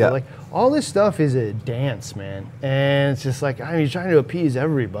stuff. Yeah. But like all this stuff is a dance, man, and it's just like you're trying to appease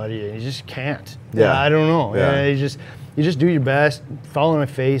everybody, and you just can't. Yeah. I don't know. Yeah. You just do your best. Fall on my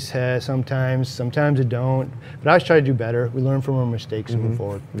face sometimes it don't. But I always try to do better. We learn from our mistakes and move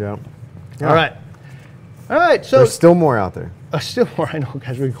forward. Yeah. All right. So There's still more out there. still more, I know,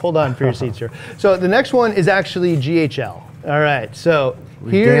 guys. Hold on for your seats here. So the next one is actually GHL. All right. So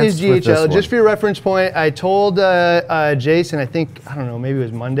here is danced with this GHL. one. Just for your reference point, I told Jason, I don't know, maybe it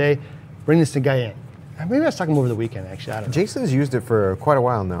was Monday, bring this guy in. Maybe I was talking over the weekend, actually. I don't know. Jason's used it for quite a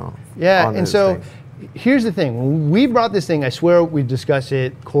while now. Yeah, on and his so things. here's the thing. When we brought this thing, I swear we discuss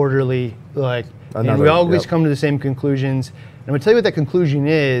it quarterly, and we always come to the same conclusions. And I'm going to tell you what that conclusion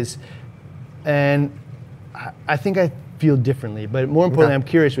is, and I think I feel differently, but more importantly, I'm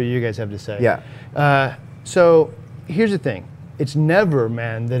curious what you guys have to say. Yeah. So here's the thing. It's never,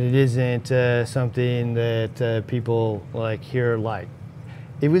 man, that it isn't something that people here like.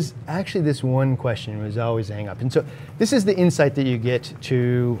 It was actually this one question was always a hang up. And so this is the insight that you get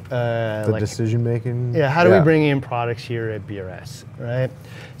to The decision making. yeah, how do we bring in products here at BRS, right?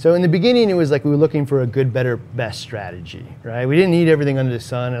 So in the beginning, it was like we were looking for a good, better, best strategy, right? We didn't need everything under the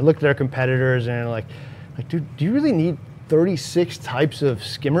sun. I looked at our competitors and like, dude, do you really need 36 types of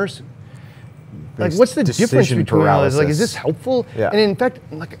skimmers? Like, what's the difference between all this? Like, is this helpful? Yeah. And in fact,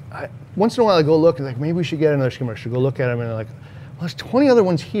 like, once in a while I go look, like, maybe we should get another skimmer. Should go look at them and like, well, there's 20 other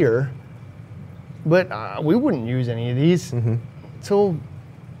ones here, but we wouldn't use any of these. So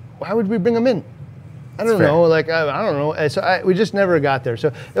why would we bring them in? I don't know. Like, I don't know. So we just never got there. So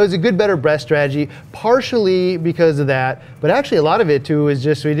it was a good, better, best strategy, partially because of that, but actually a lot of it too is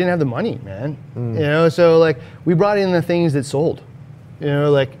just we didn't have the money, man. You know, so like we brought in the things that sold. You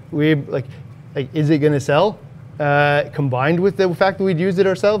know, like is it going to sell? Combined with the fact that we'd used it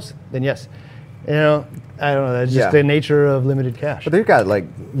ourselves, then yes. You know, I don't know. That's just the nature of limited cash. But they've got like,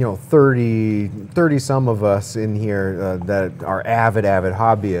 30 some of us in here that are avid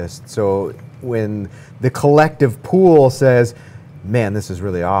hobbyists. So when the collective pool says, man, this is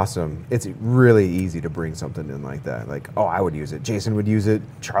really awesome, it's really easy to bring something in like that. Like, oh, I would use it. Jason would use it.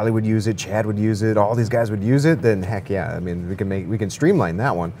 Charlie would use it. Chad would use it. All these guys would use it. Then heck yeah. I mean, we can streamline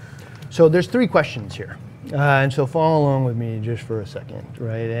that one. So there's 3 questions here. And so follow along with me just for a second,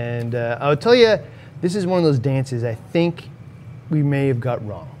 right? And I'll tell you, this is one of those dances I think we may have got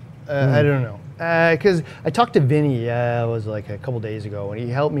wrong. I don't know. Because I talked to Vinny, it was like a couple days ago, and he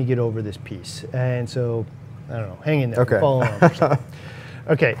helped me get over this piece. And so, I don't know, hang in there, follow along for a second.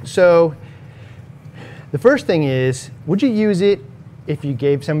 Okay, so the first thing is, would you use it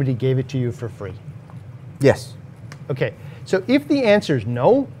if somebody gave it to you for free? Yes. Okay, so if the answer is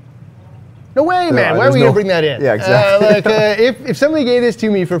no way, man. Why are we going to bring that in? Yeah, exactly. If somebody gave this to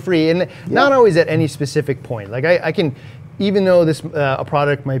me for free, and not always at any specific point. Like I can, even though this a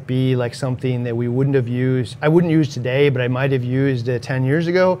product might be like something that we wouldn't have used, I wouldn't use today, but I might have used 10 years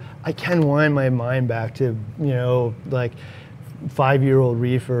ago, I can wind my mind back to, like 5-year-old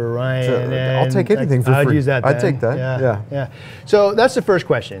reefer Ryan. I'll take anything for free. I'd use that then. I'd take that. Yeah. So that's the first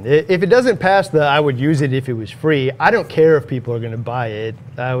question. If it doesn't pass the I would use it if it was free, I don't care if people are going to buy it.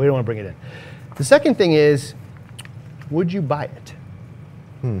 We don't want to bring it in. The second thing is, would you buy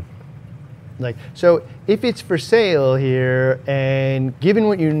it? Like, so if it's for sale here, and given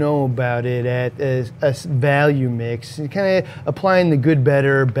what you know about it at a value mix, kind of applying the good,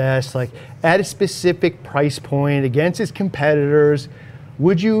 better, best, like at a specific price point against its competitors,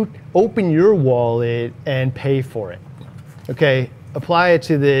 would you open your wallet and pay for it? Okay, apply it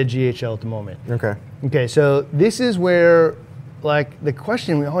to the GHL at the moment. Okay, so this is where, like, the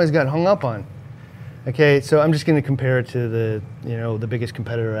question we always got hung up on. Okay, so I'm just going to compare it to the, the biggest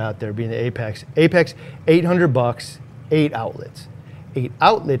competitor out there being the Apex. Apex, $800, 8 outlets. 8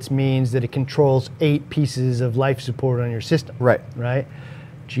 outlets means that it controls 8 pieces of life support on your system. Right.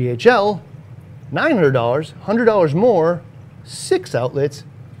 GHL, $900, $100 more, 6 outlets,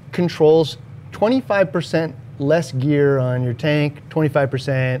 controls 25% less gear on your tank,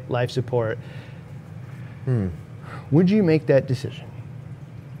 25% life support. Would you make that decision?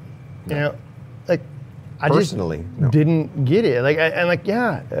 No. Like, I personally just didn't get it. Like,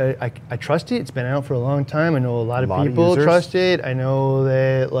 I trust it. It's been out for a long time. I know a lot of people trust it. I know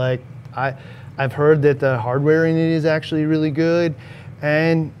that, like, I've heard that the hardware in it is actually really good,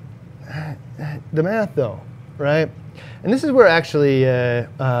 and the math though, right? And this is where actually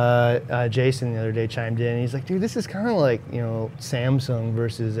Jason the other day chimed in. He's like, dude, this is kind of like, Samsung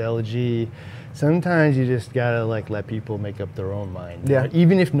versus LG. Sometimes you just gotta like let people make up their own mind. Yeah. Right?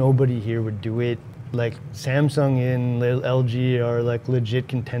 Even if nobody here would do it, like Samsung and LG are like legit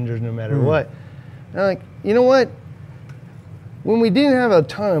contenders no matter what. And I'm like, you know what? When we didn't have a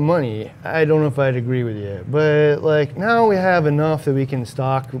ton of money, I don't know if I'd agree with you, but like now we have enough that we can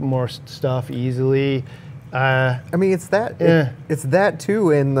stock more stuff easily. I mean, it's that. Yeah. It's that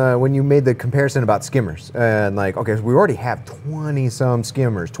too. And when you made the comparison about skimmers, and like, okay, so we already have 20-some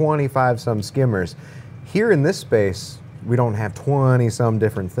skimmers, 25-some skimmers. Here in this space, we don't have 20-some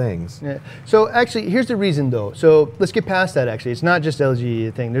different things. Yeah. So actually, here's the reason though. So let's get past that. Actually, it's not just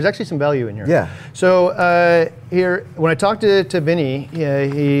LG thing. There's actually some value in here. Yeah. So here, when I talked to Vinny,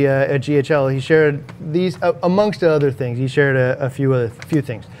 he at GHL, he shared these amongst other things. He shared a few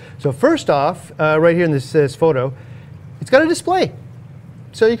things. So first off, right here in this photo, it's got a display.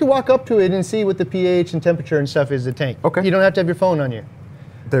 So you can walk up to it and see what the pH and temperature and stuff is in the tank. Okay. You don't have to have your phone on you.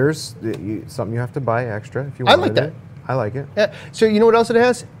 There's something you have to buy extra if you want. I like that. I like it. Yeah. So you know what else it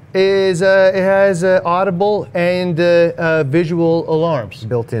has? is it has audible and visual alarms.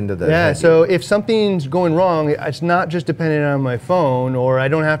 Built into the Yeah, head so if something's going wrong, it's not just dependent on my phone, or I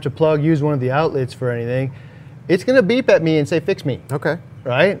don't have to use one of the outlets for anything. It's gonna beep at me and say, fix me, Okay.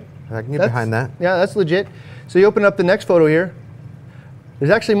 right? I can get behind that. Yeah, that's legit. So you open up the next photo here.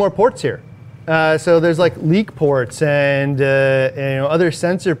 There's actually more ports here. So there's like leak ports and other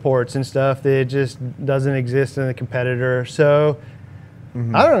sensor ports and stuff that just doesn't exist in the competitor. So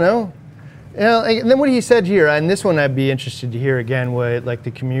I don't know. And then what he said here, and this one I'd be interested to hear again what like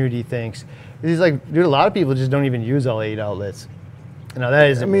the community thinks. He's like, dude, a lot of people just don't even use all 8 outlets. Now that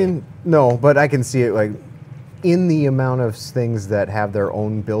is. I mean, no, but I can see it like in the amount of things that have their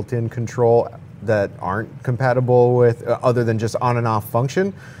own built-in control that aren't compatible with other than just on and off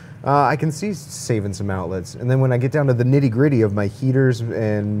function. I can see saving some outlets, and then when I get down to the nitty gritty of my heaters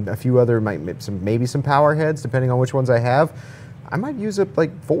and a few other maybe some power heads, depending on which ones I have, I might use up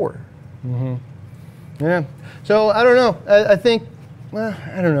like 4. Yeah. So I don't know. I think. Well,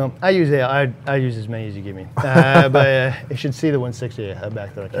 I don't know. I use as many as you give me, but you should see the 160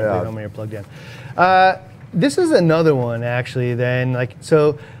 back there. I can't believe how many are plugged in. This is another one actually. Then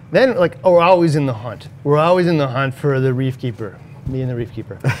we're always in the hunt. We're always in the hunt for the Reef Keeper. Me and the Reef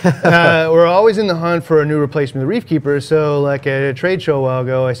Keeper. We're always in the hunt for a new replacement of the Reef Keeper. So like at a trade show a while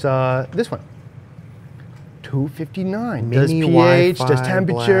ago, I saw this one. 259. Does Mini pH, Wi-Fi, does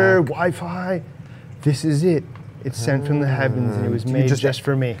temperature, black. Wi-Fi. This is it. It's sent from the heavens, and it was made just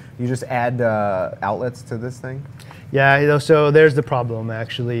for me. You just add outlets to this thing? Yeah, so there's the problem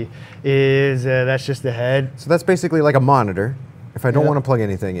actually, is that's just the head. So that's basically like a monitor, if I don't want to plug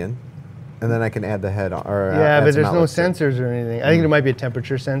anything in, and then I can add the head or yeah, but there's no sensors or anything. I think there might be a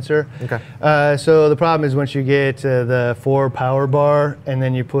temperature sensor. Okay. So the problem is once you get the 4 power bar, and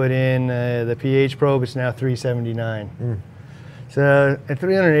then you put in the pH probe, it's now 379. So at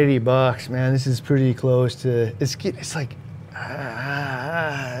 $380, man, this is pretty close to. It's like,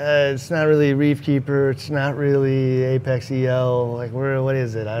 it's not really Reef Keeper. It's not really Apex EL. Like, what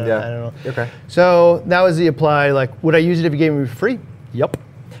is it? I don't know. Okay. So that was the apply. Like, would I use it if you gave me for free? Yep.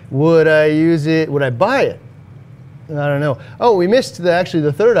 Would I use it? Would I buy it? I don't know. Oh, we missed actually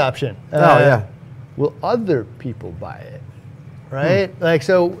the third option. Will other people buy it? Right? Like,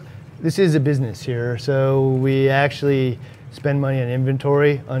 so this is a business here. So we actually spend money on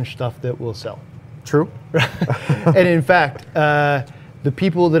inventory on stuff that will sell. True. And in fact, the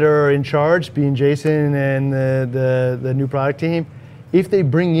people that are in charge, being Jason and the new product team, if they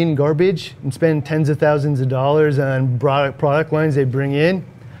bring in garbage and spend tens of thousands of dollars on product lines they bring in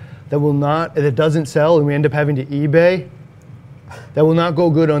that doesn't sell, and we end up having to eBay, that will not go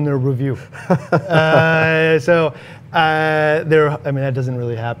good on their review. That doesn't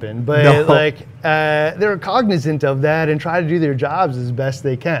really happen, but they're cognizant of that and try to do their jobs as best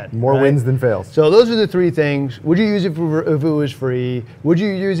they can. More wins than fails. So those are the 3 things. Would you use it if it was free? Would you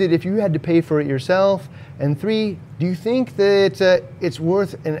use it if you had to pay for it yourself? And 3, do you think that it's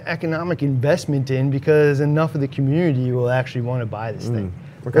worth an economic investment in because enough of the community will actually want to buy this thing?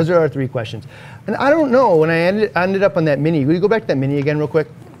 Okay. Those are our 3 questions. And I don't know, when I ended up on that Mini, will you go back to that Mini again real quick?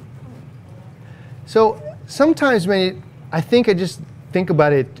 So sometimes I think I just think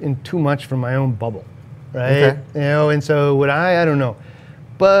about it in too much from my own bubble, right? Okay. And so I don't know.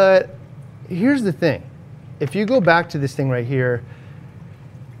 But here's the thing. If you go back to this thing right here,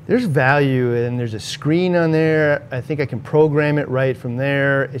 there's value and there's a screen on there. I think I can program it right from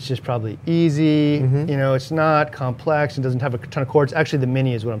there. It's just probably easy. It's not complex. It doesn't have a ton of cords. Actually, the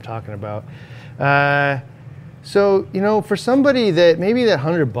Mini is what I'm talking about. So, for somebody that maybe that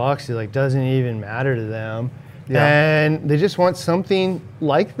 $100 doesn't even matter to them, and they just want something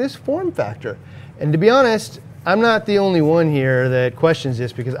like this form factor. And to be honest, I'm not the only one here that questions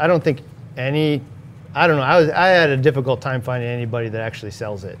this, because I don't think I had a difficult time finding anybody that actually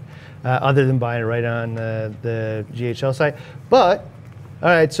sells it, other than buying it right on the GHL site. But, all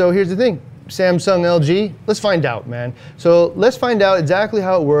right, so here's the thing. Samsung, LG, let's find out, man. So let's find out exactly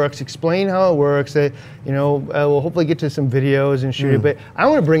how it works, explain how it works. We'll hopefully get to some videos and shoot it, but I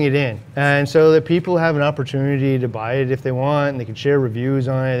want to bring it in. And so that people have an opportunity to buy it if they want, and they can share reviews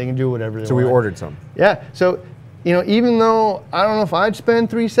on it, they can do whatever they want. So we ordered some. Yeah, so, even though I don't know if I'd spend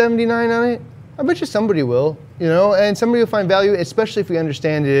 $379 on it, I bet you somebody will, and somebody will find value, especially if we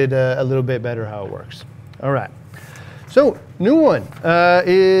understand it a little bit better how it works. All right. So, new one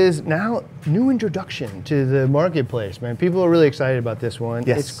is now new introduction to the marketplace, man. People are really excited about this one.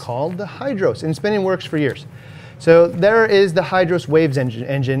 Yes. It's called the Hydros, and it's been in works for years. So there is the Hydros Waves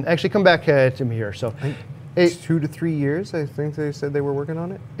engine. Actually, come back to me here. So 2 to 3 years, I think they said they were working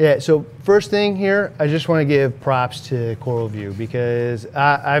on it. Yeah, so first thing here, I just want to give props to CoralView because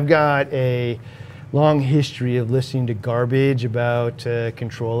I've got a long history of listening to garbage about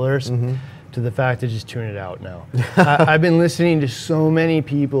controllers to the fact to just tune it out now. I've been listening to so many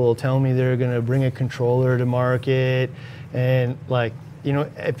people tell me they're going to bring a controller to market, and like, you know,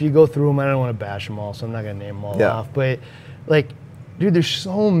 if you go through them, I don't want to bash them all, so I'm not going to name them all off, but like, dude, there's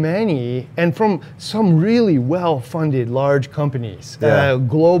so many, and from some really well-funded large companies,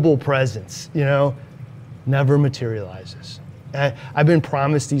 global presence, you know, never materializes. I've been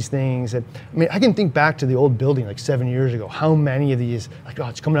promised these things. I mean, I can think back to the old building like 7 years ago, how many of these, like, oh,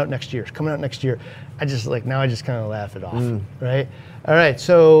 it's coming out next year, it's coming out next year. I just like, now I just kind of laugh it off, right? All right,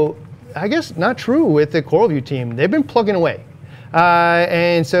 so I guess not true with the CoralView team. They've been plugging away.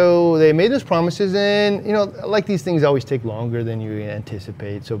 And so they made those promises, and you know, like these things always take longer than you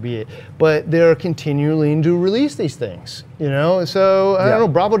anticipate, so be it. But they're continuing to release these things, you know. So I don't know,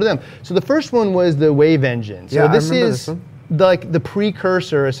 bravo to them. So the first one was the Wave engine. So this is like the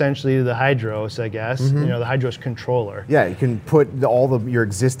precursor, essentially, to the Hydros, I guess. You know, the Hydros controller. Yeah, you can put all your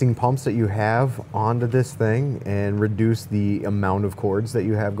existing pumps that you have onto this thing and reduce the amount of cords that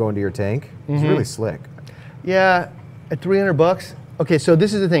you have going to your tank. It's really slick. Yeah. At $300. Okay, so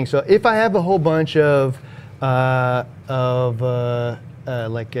this is the thing. So if I have a whole bunch of like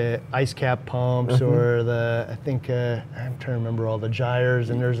ice cap pumps or I think I'm trying to remember all the gyres,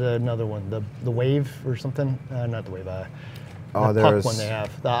 and there's another one, the Wave or something. Not the Wave. The puck one they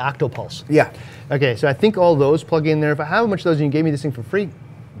have, the Octopulse. Yeah. Okay, so I think all those plug in there. If I have a bunch of those and you gave me this thing for free,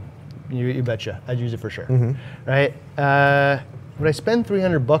 you betcha, I'd use it for sure. Right? Would I spend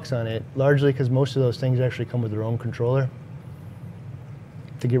 $300 on it, largely because most of those things actually come with their own controller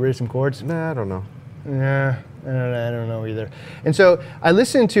to get rid of some cords? Nah, I don't know. Yeah, I don't know either. And so I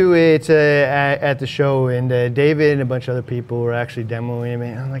listened to it at the show, and David and a bunch of other people were actually demoing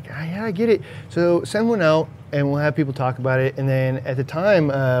it, and I'm like, yeah, I get it. So send one out, and we'll have people talk about it. And then at the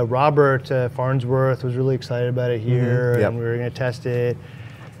time, Robert Farnsworth was really excited about it here, and we were going to test it.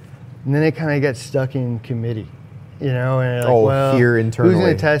 And then it kind of got stuck in committee. You know, and like, well, here internally, who's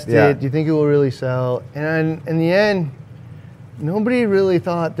going to test it? Do you think it will really sell? And in the end, nobody really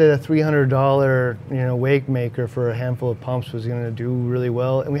thought that a $300, you know, wake maker for a handful of pumps was going to do really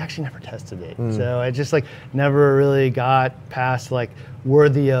well, and we actually never tested it. So I just like never really got past like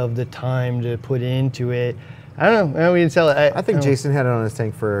worthy of the time to put into it. I don't know. We didn't sell it. I think Jason had it on his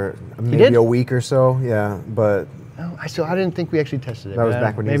tank for maybe a week or so. Yeah, but I didn't think we actually tested it. That was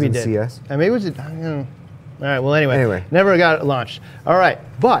back when he was in CS. Maybe was it? I don't know. All right, well, anyway, never got it launched. All right,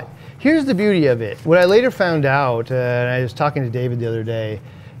 but here's the beauty of it. What I later found out, and I was talking to David the other day,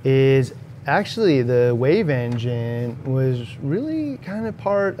 is actually the Wave engine was really kind of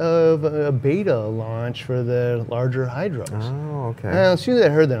part of a beta launch for the larger Hydros. Oh, okay. And as soon as I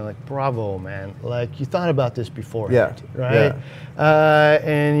heard that, I'm like, bravo, man. Like, you thought about this beforehand, right?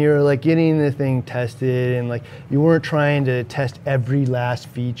 And you're like getting the thing tested, and like you weren't trying to test every last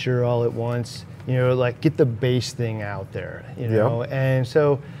feature all at once. You know, like get the base thing out there, you know? And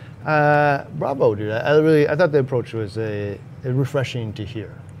so, bravo, dude. I thought the approach was refreshing to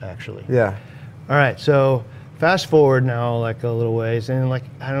hear, actually. Yeah. All right, so fast forward now like a little ways, and like,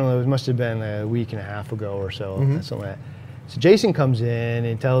 I don't know, it must have been a week and a half ago or so, something like that. So Jason comes in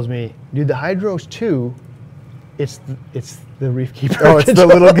and tells me, dude, the Hydros 2, it's the Reef Keeper. Oh, it's the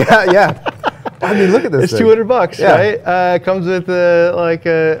little guy, yeah. I mean, look at this. It's $200, right? Comes with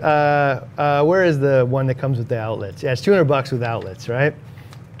where is the one that comes with the outlets? Yeah, it's $200 with outlets, right?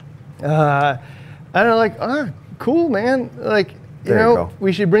 And I'm like, cool, man. Like, you know,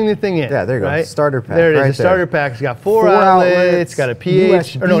 we should bring the thing in. Yeah, there you go. Starter pack. There it is. Right the starter pack's got four outlets. It's got a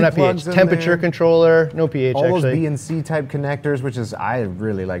pH, or no, not pH. Temperature controller. No pH. All actually. those BNC type connectors, which is I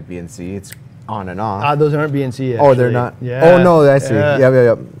really like BNC. It's on and off. Those aren't BNC. Actually. Oh, they're not. Yeah. Oh no, I see.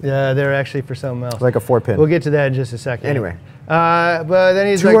 Yeah. Yeah, they're actually for something else. Like a 4-pin. We'll get to that in just a second. Anyway. But then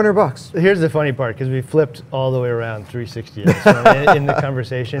he's $200. Here's the funny part, because we flipped all the way around 360 in the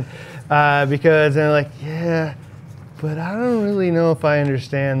conversation, because they're like, yeah, but I don't really know if I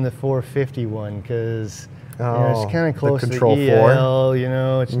understand the 450 one, because it's kind of close to EL, you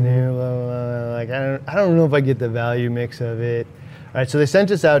know, it's new, blah, blah, blah. Like I don't know if I get the value mix of it. All right, so they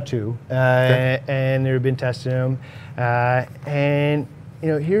sent us out too, and they've been testing them, and you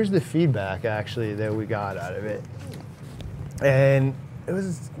know, here's the feedback actually that we got out of it. And it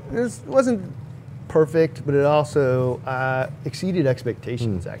wasn't perfect, but it also exceeded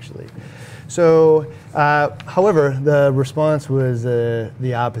expectations, actually. So, however, the response was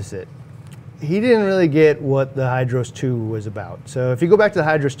the opposite. He didn't really get what the Hydros 2 was about. So if you go back to the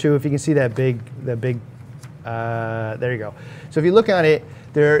Hydros 2, if you can see that big There you go. So if you look at it,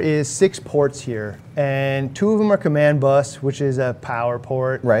 there is 6 ports here, and 2 of them are command bus, which is a power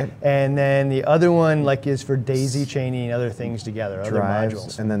port. Right. And then the other one is for daisy chaining other things together, other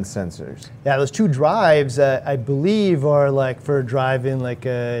modules. And then sensors. Yeah, those 2 drives, I believe, are for driving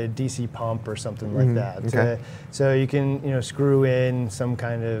a DC pump or something like that. Okay. So you can screw in some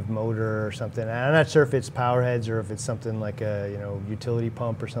kind of motor or something. I'm not sure if it's power heads or if it's something like a utility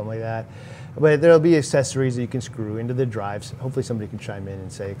pump or something like that. But there'll be accessories that you can screw into the drives. Hopefully somebody can chime in and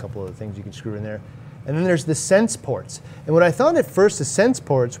say a couple of the things you can screw in there. And then there's the sense ports. And what I thought at first the sense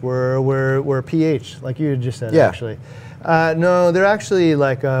ports were pH, like you just said, actually. No, they're actually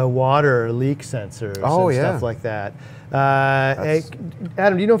water leak sensors and stuff like that. Hey,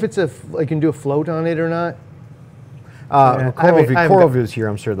 Adam, do you know if it's I can do a float on it or not? Coralview's here.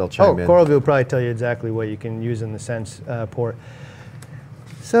 I'm sure they'll chime in. Coralview will probably tell you exactly what you can use in the sense port.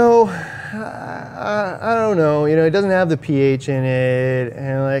 So, I don't know. It doesn't have the pH in it,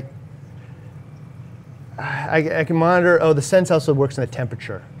 and I can monitor. Oh, the sense also works in a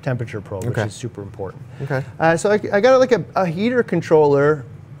temperature probe, which is super important. Okay. So I got a heater controller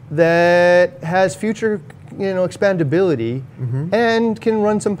that has future, expandability, and can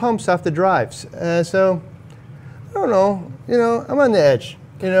run some pumps off the drives. So I don't know. I'm on the edge.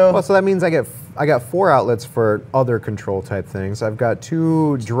 Well, so that means I got 4 outlets for other control type things. I've got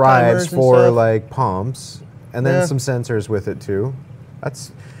 2 drives for pumps, and then some sensors with it too.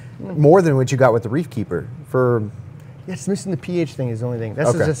 That's more than what you got with the Reef Keeper. It's missing the pH thing is the only thing.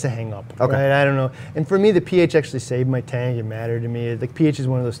 That's just a hang up. Okay. Right? I don't know. And for me, the pH actually saved my tank. It mattered to me. pH is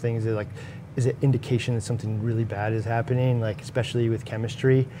one of those things that is an indication that something really bad is happening, especially with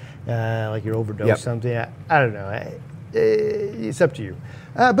chemistry, you're overdosed something. I don't know. It's up to you.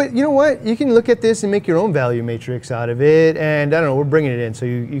 But you know what? You can look at this and make your own value matrix out of it. And I don't know, we're bringing it in, so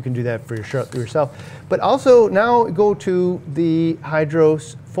you can do that for yourself. But also now go to the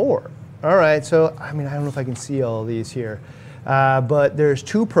Hydros 4. All right, so I don't know if I can see all of these here. But there's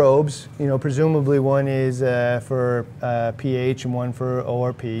 2 probes. Presumably one is for pH and one for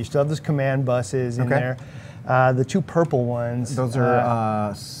ORP. You still have those command buses in there. The 2 purple ones. Those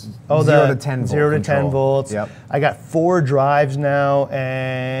are 0 to 10 volt. 0 to 10 volts. Yep. I got 4 drives now,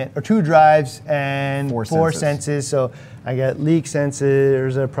 or 2 drives and 4 senses. So I got leak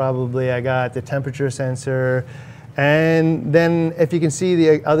sensors. I got the temperature sensor, and then if you can see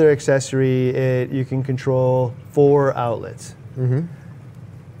the other accessory, you can control 4 outlets.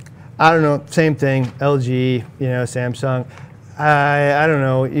 I don't know. Same thing. LG. Samsung. I don't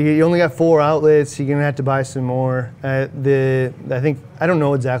know. You only got 4 outlets. You're gonna have to buy some more. I don't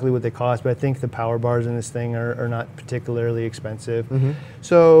know exactly what they cost, but I think the power bars in this thing are not particularly expensive.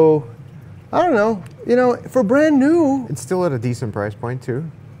 So I don't know. For brand new, it's still at a decent price point too.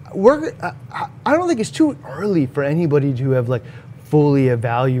 I don't think it's too early for anybody to have fully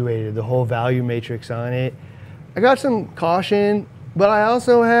evaluated the whole value matrix on it. I got some caution, but I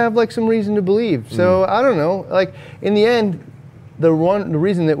also have some reason to believe. So I don't know. In the end, the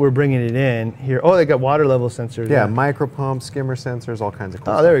reason that we're bringing it in here, they got water level sensors. Yeah, micro pumps, skimmer sensors, all kinds of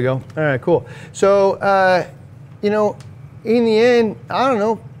cool stuff. There we go. All right, cool. So, in the end, I don't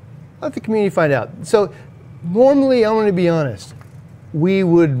know. Let the community find out. So, normally, I'm going to be honest. We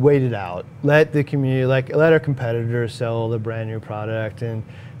would wait it out. Let the community, let our competitors sell the brand new product, and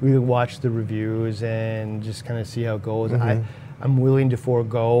we would watch the reviews and just kind of see how it goes. I'm willing to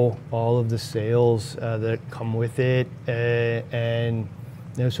forego all of the sales that come with it, and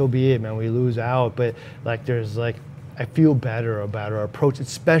so be it, man. We lose out, but I feel better about our approach,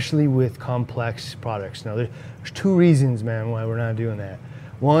 especially with complex products. Now, there's 2 reasons, man, why we're not doing that.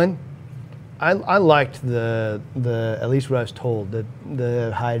 One, I liked at least what I was told, that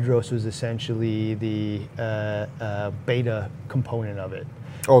the Hydros was essentially the beta component of it.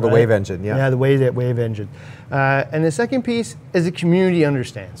 Oh, the wave engine, yeah. Yeah, the wave engine. And the second piece is the community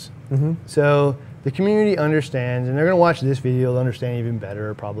understands. So the community understands, and they're going to watch this video, they'll understand even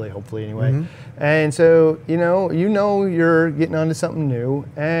better, probably, hopefully anyway. And so, you're getting onto something new,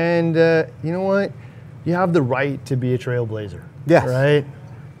 and you know what? You have the right to be a trailblazer. Yes. Right?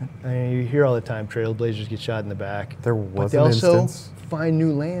 You hear all the time, trailblazers get shot in the back. There was but they an also instance. find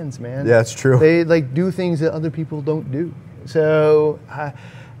new lands, man. Yeah, it's true. They do things that other people don't do. So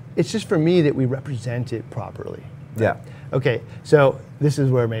it's just for me that we represent it properly. Yeah. Okay, so this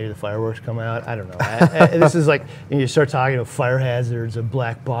is where maybe the fireworks come out. I don't know. This is you start talking about fire hazards and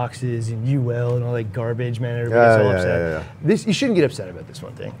black boxes and UL and all that garbage, man. Everybody's all upset. This, you shouldn't get upset about this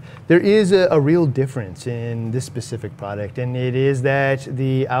one thing. There is a real difference in this specific product, and it is that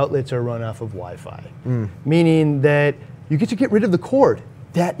the outlets are run off of Wi-Fi, meaning that you get to get rid of the cord.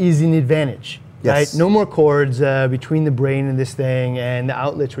 That is an advantage. Yes. Right? No more cords between the brain and this thing and the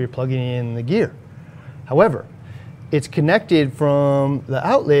outlets where you're plugging in the gear. However, it's connected from the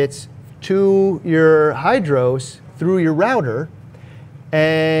outlets to your Hydros through your router.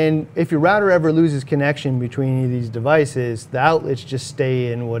 And if your router ever loses connection between any of these devices, the outlets just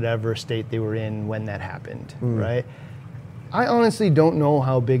stay in whatever state they were in when that happened, right? I honestly don't know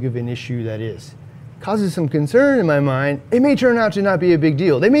how big of an issue that is. Causes some concern in my mind. It may turn out to not be a big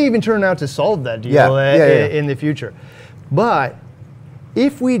deal. They may even turn out to solve that deal in the future. But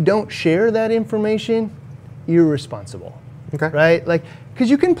if we don't share that information, you're responsible. Okay. Right? Like, because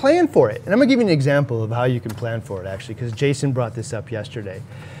you can plan for it. And I'm going to give you an example of how you can plan for it, actually, because Jason brought this up yesterday.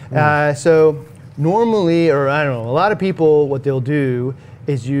 So normally, or I don't know, a lot of people, what they'll do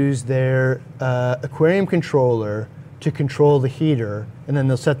is use their aquarium controller to control the heater, and then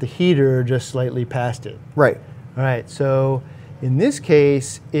they'll set the heater just slightly past it. Right. All right, so in this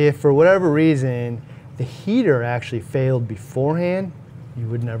case, if for whatever reason the heater actually failed beforehand, you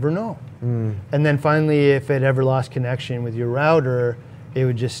would never know. And then finally, if it ever lost connection with your router, it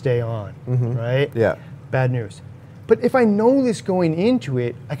would just stay on, right? Yeah. Bad news. But if I know this going into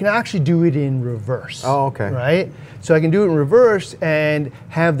it, I can actually do it in reverse. Oh, okay. Right? So I can do it in reverse and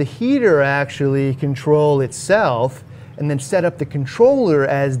have the heater actually control itself and then set up the controller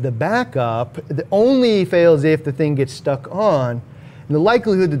as the backup. It only fails if the thing gets stuck on. And the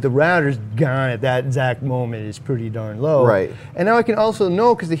likelihood that the router's gone at that exact moment is pretty darn low. Right. And now I can also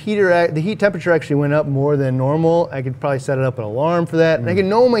know, because the heat temperature actually went up more than normal, I could probably set up an alarm for that. And I can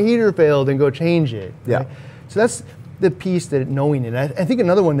know my heater failed and go change it. Yeah. Right? So that's the piece, that knowing it. I think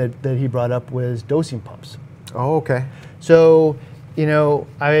another one that he brought up was dosing pumps. Oh, okay. So, you know,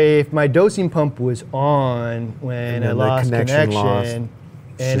 if my dosing pump was on when I lost connection,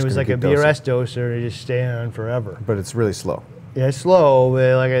 and it was like a BRS doser, it just stay on forever. But it's really slow. Yeah, it's slow,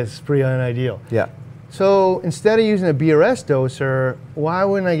 but like it's pretty unideal. Yeah. So instead of using a BRS doser, why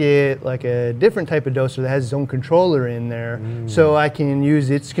wouldn't I get like a different type of doser that has its own controller in there, so I can use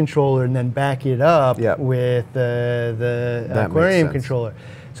its controller and then back it up with the aquarium controller.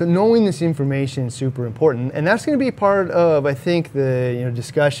 So knowing this information is super important, and that's going to be part of, I think, the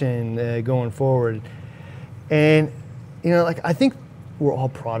discussion going forward. And like I think we're all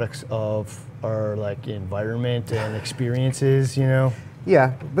products of our like environment and experiences.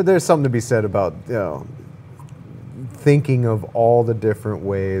 Yeah, but there's something to be said about thinking of all the different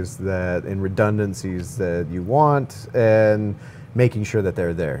ways that and redundancies that you want, and making sure that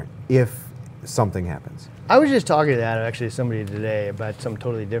they're there if something happens. I was just talking to that actually to somebody today about something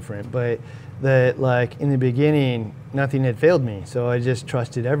totally different, but that like in the beginning nothing had failed me, so I just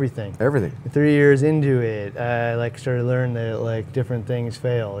trusted everything. 3 years into it, I like started learning that like different things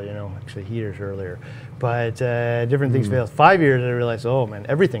fail. Actually heaters earlier, but different things fail. 5 years I realized, oh man,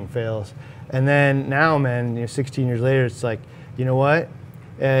 everything fails. And then now, man, 16 years later, it's like, you know what?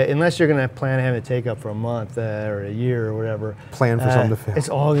 Unless you're going to plan to have it take up for a month or a year or whatever. Plan for something to fail. It's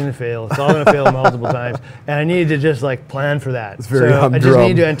all going to fail. It's all going to fail multiple times. And I needed to just like plan for that. It's very I just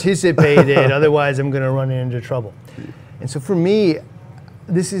need to anticipate it. Otherwise, I'm going to run into trouble. And so for me,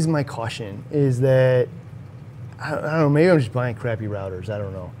 this is my caution, is that, I don't know, maybe I'm just buying crappy routers. I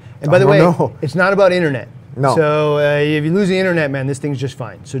don't know. And by the way, it's not about internet. No. So if you lose the internet, man, this thing's just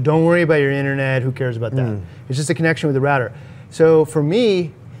fine. So don't worry about your internet. Who cares about that? It's just a connection with the router. So for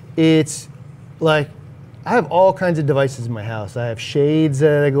me, it's like I have all kinds of devices in my house. I have shades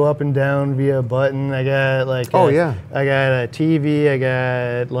that go up and down via a button. I got like I got a TV. I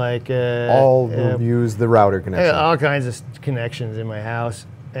got like use the router connection. I got all kinds of connections in my house,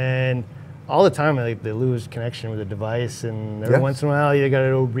 and all the time they lose connection with the device. And every once in a while, you got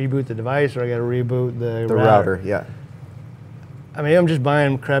to reboot the device, or I got to reboot the router. Yeah. I mean, I'm just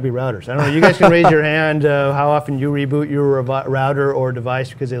buying crappy routers. I don't know. You guys can raise your hand how often you reboot your router or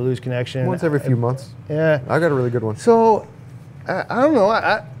device because they lose connection. Once every few months. Yeah. I got a really good one. So, I don't know.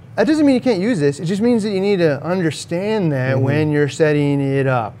 That doesn't mean you can't use this. It just means that you need to understand that when you're setting it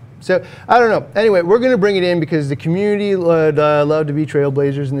up. So, I don't know. Anyway, we're going to bring it in because the community would love to be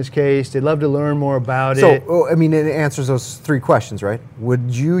trailblazers in this case. They'd love to learn more about it. So, I mean, it answers those 3 questions, right? Would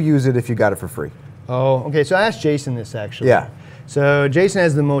you use it if you got it for free? Oh, okay. So I asked Jason this actually. Yeah. So Jason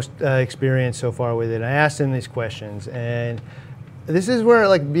has the most experience so far with it. I asked him these questions, and this is where,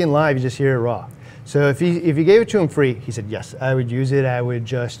 like being live, you just hear it raw. So if you gave it to him free, he said, yes, I would use it. I would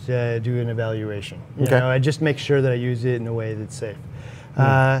just do an evaluation. I'd just make sure that I use it in a way that's safe.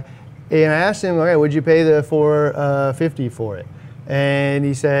 And I asked him, okay, would you pay the $450 for it? And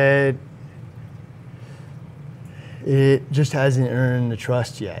he said, it just hasn't earned the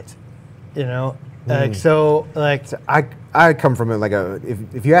trust yet. I come from it like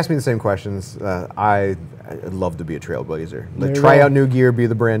if you ask me the same questions, I'd love to be a trailblazer. Like, try out new gear, be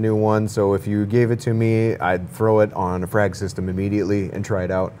the brand new one. So if you gave it to me, I'd throw it on a frag system immediately and try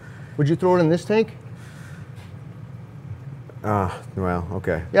it out. Would you throw it in this tank? Well,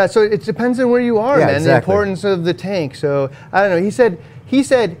 okay. Yeah, so it depends on where you are, Yeah, man. exactly. The importance of the tank. So I don't know. He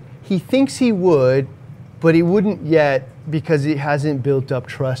said he thinks he would, but he wouldn't yet because he hasn't built up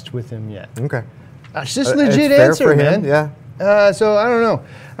trust with him yet. Okay. That's just It's legit fair answer, for man. him, yeah. So I don't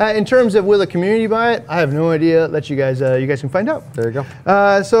know. In terms of will the community buy it, I have no idea. Let you guys can find out. There you go.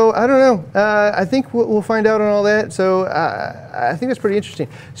 So I don't know. I think we'll find out on all that. So I think that's pretty interesting.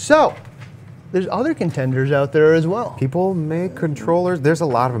 So there's other contenders out there as well. People make controllers. There's a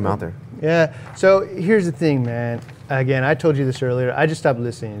lot of them out there. Yeah. So here's the thing, man. Again, I told you this earlier. I just stopped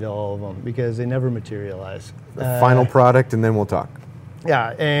listening to all of them because they never materialize. The final product, and then we'll talk.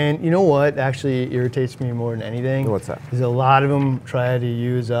 Yeah, and you know what actually irritates me more than anything? What's that? Is a lot of them try to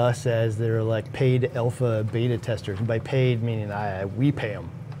use us as their like paid alpha beta testers. And by paid meaning we pay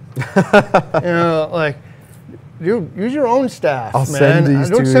them. You know, like, dude, use your own staff, I'll man. send these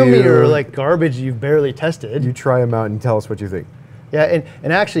Don't to send me your you. like garbage you've barely tested. You try them out and tell us what you think. Yeah,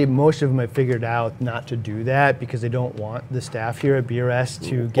 and actually most of them have figured out not to do that because they don't want the staff here at BRS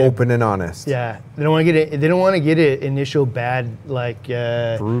to get Open and honest. Yeah, they don't want to get it. They don't want to get an initial bad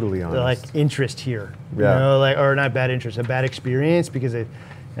Brutally honest. like interest here. Yeah. You know, like or not bad interest, a bad experience because that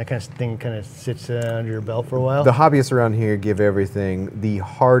kind of thing kind of sits under your belt for a while. The hobbyists around here give everything the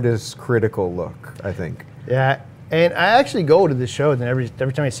hardest critical look, I think. Yeah, and I actually go to the shows and every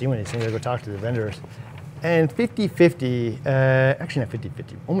time I see one of these things, I go talk to the vendors. And 50-50, actually not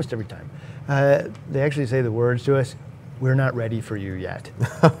 50-50, almost every time, they actually say the words to us, we're not ready for you yet,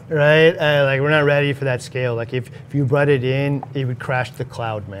 right? Like we're not ready for that scale. Like if you brought it in, it would crash the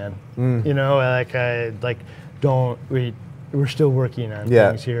cloud, man. You know, we're still working on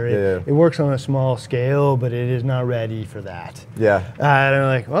things here. It works on a small scale, but it is not ready for that. Yeah. And I'm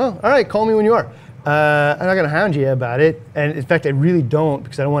like, well, all right, call me when you are. I'm not going to hound you about it. And in fact, I really don't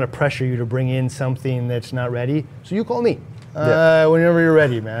because I don't want to pressure you to bring in something that's not ready. So you call me whenever you're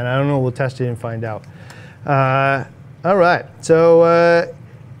ready, man. I don't know. We'll test it and find out. All right. So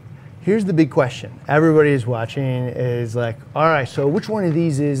here's the big question. Everybody is watching is like, all right, so which one of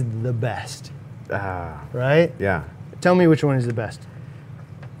these is the best? Right? Yeah. Tell me which one is the best.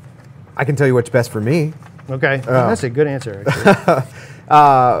 I can tell you what's best for me. Okay. That's a good answer, actually.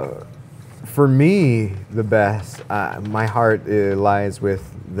 For me, the best, my heart lies with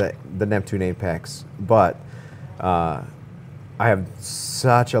the Neptune Apex, but I have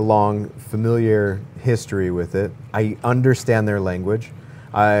such a long, familiar history with it. I understand their language.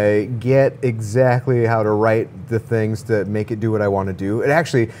 I get exactly how to write the things that make it do what I want to do. It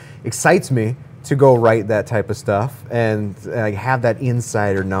actually excites me to go write that type of stuff and have that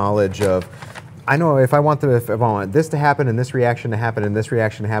insider knowledge of, I know if I want this to happen and this reaction to happen and this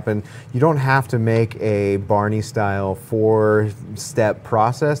reaction to happen, you don't have to make a Barney style 4-step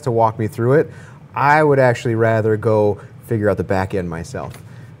process to walk me through it. I would actually rather go figure out the back end myself.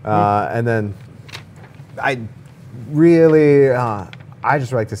 And then I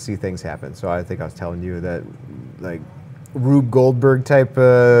just like to see things happen. So I think I was telling you that like Rube Goldberg type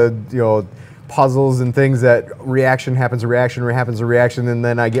puzzles and things that reaction happens a reaction, and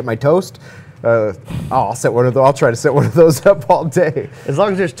then I get my toast. I'll try to set one of those up all day. As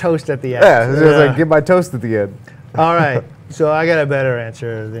long as there's toast at the end. Yeah, it's just like get my toast at the end. All right. So I got a better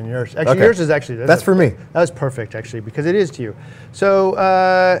answer than yours. Actually, Okay. yours is actually That's for me. That was perfect, actually, because it is to you. So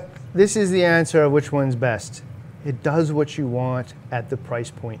this is the answer of which one's best. It does what you want at the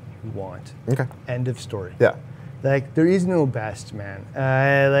price point you want. Okay. End of story. Yeah. Like there is no best, man.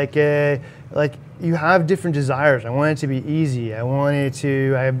 Like you have different desires. I want it to be easy. I want it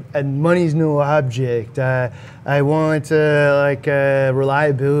to. And money's no object. I want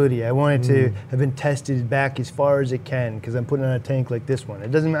reliability. I want it to have been tested back as far as it can because I'm putting on a tank like this one.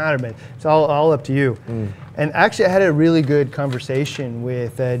 It doesn't matter, man. It's all up to you. And actually, I had a really good conversation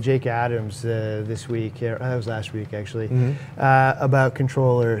with Jake Adams this week. That was last week, actually, about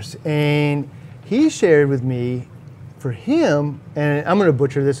controllers. And he shared with me, for him, and I'm going to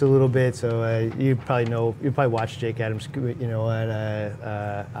butcher this a little bit, so you probably watched Jake Adams, his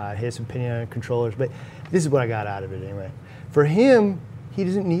opinion on controllers, but this is what I got out of it anyway. For him, he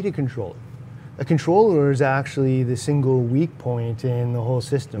doesn't need a controller. A controller is actually the single weak point in the whole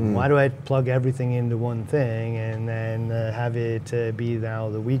system. Why do I plug everything into one thing and then have it be now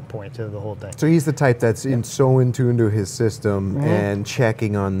the weak point of the whole thing? So he's the type that's so in tune to his system and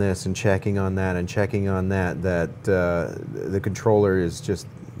checking on this and checking on that and checking on that, that the controller is just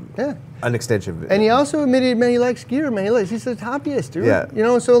Yeah. an extension of it. And he also admitted, man, he likes gear, man. He's a hobbyist, dude. Yeah. You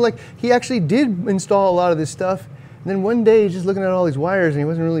know, so like he actually did install a lot of this stuff. And then one day he's just looking at all these wires and he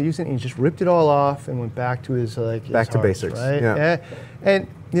wasn't really using it. And he just ripped it all off and went back to his his Back to hearts, basics, right? yeah. And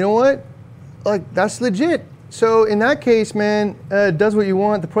you know what? Like that's legit. So in that case, man, does what you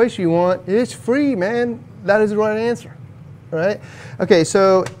want, the price you want. It's free, man. That is the right answer, right? Okay,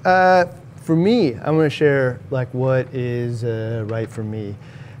 so for me, I'm going to share like what is right for me.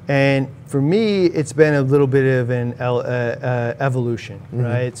 And for me, it's been a little bit of an evolution,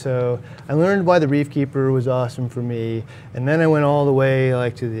 right? So I learned why the Reef Keeper was awesome for me, and then I went all the way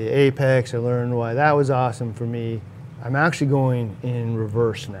like to the Apex. I learned why that was awesome for me. I'm actually going in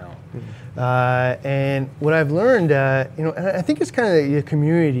reverse now, and what I've learned, you know, and I think it's kind of the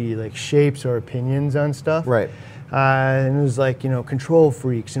community like shapes our opinions on stuff, Right. And it was like, you know, control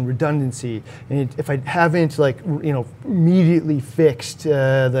freaks and redundancy. And if I haven't like, you know, immediately fixed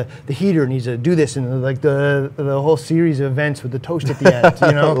the heater needs to do this, and like the whole series of events with the toast at the end,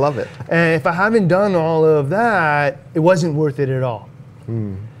 you know. Love it. And if I haven't done all of that, it wasn't worth it at all.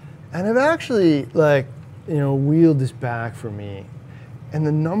 And I've actually like, you know, wheeled this back for me. And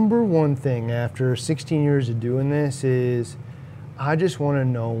the number one thing after 16 years of doing this is I just want to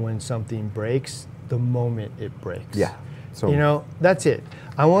know when something breaks the moment it breaks. Yeah. So You know, that's it.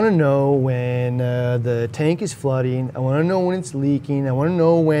 I want to know when the tank is flooding. I want to know when it's leaking. I want to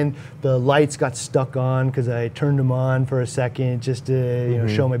know when the lights got stuck on because I turned them on for a second just to you know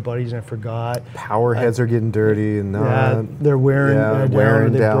show my buddies and I forgot. power heads are getting dirty and They're wearing, down, or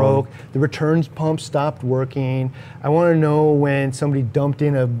they down. broke. The returns pump stopped working. I want to know when somebody dumped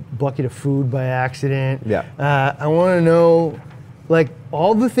in a bucket of food by accident. Yeah. I want to know, like,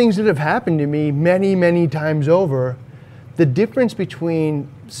 all the things that have happened to me many, many times over. The difference between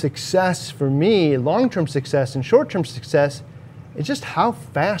success for me, long-term success and short-term success, is just how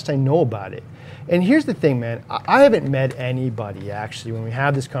fast I know about it. And here's the thing, man. I haven't met anybody, actually, when we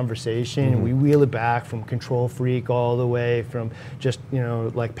have this conversation and we wheel it back from control freak all the way from just, you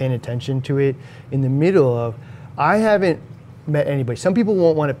know, like paying attention to it in the middle of, I haven't met anybody. Some people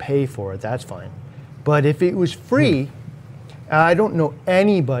won't want to pay for it. That's fine. But if it was free, I don't know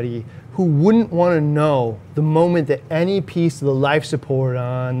anybody who wouldn't want to know the moment that any piece of the life support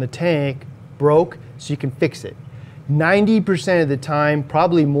on the tank broke so you can fix it. 90% of the time,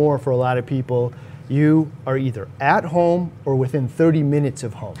 probably more for a lot of people, you are either at home or within 30 minutes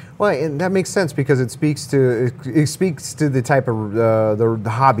of home. Well, and that makes sense because it speaks to the type of the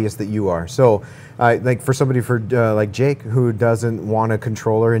hobbyist that you are. So, like for somebody like Jake who doesn't want a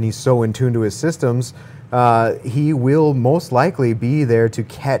controller and he's so in tune to his systems, he will most likely be there to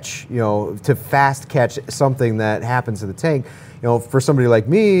catch, you know, to fast catch something that happens to the tank. You know, for somebody like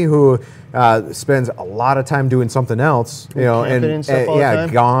me who spends a lot of time doing something else, you know, and stuff all the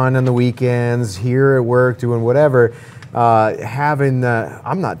time. gone on the weekends, here at work, doing whatever,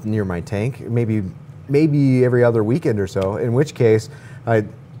 I'm not near my tank, maybe every other weekend or so, in which case,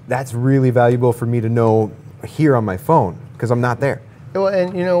 that's really valuable for me to know here on my phone, because I'm not there. Well,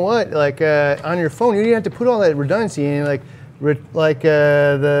 and you know what? Like on your phone, you don't have to put all that redundancy in. Like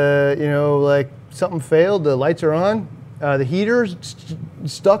the you know, like something failed, the lights are on, the heater's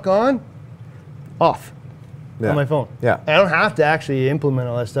stuck on, off on my phone. Yeah. I don't have to actually implement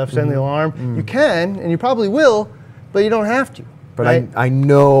all that stuff. Send the alarm. You can, and you probably will, but you don't have to. But right? I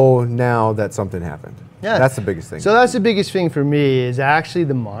know now that something happened. Yeah. That's the biggest thing. So that's the biggest thing for me is actually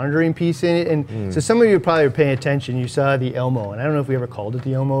the monitoring piece in it. And so some of you probably were paying attention. You saw the Elmo, and I don't know if we ever called it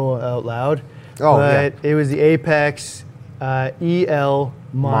the Elmo out loud. Oh, but yeah. it was the Apex EL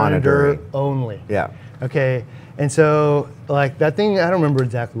monitor only. Yeah. Okay. And so like that thing, I don't remember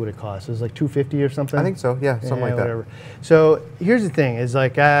exactly what it cost. It was like $250 or something. I think so. Yeah, something like that. Whatever. So here's the thing: is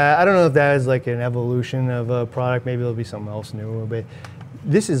like I don't know if that is like an evolution of a product. Maybe it'll be something else new. But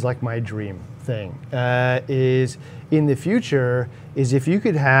this is like my dream thing. Is in the future is if you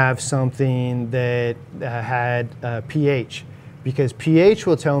could have something that had pH. Because pH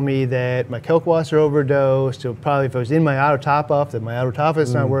will tell me that my Kalkwasser overdosed. It'll probably, if I was in my auto top-off, that my auto top-off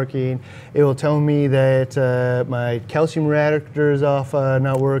is not working. It will tell me that my calcium reactor is off,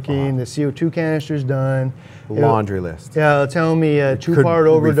 not working. The CO2 canister's done. Laundry list. Yeah, it'll tell me a two-part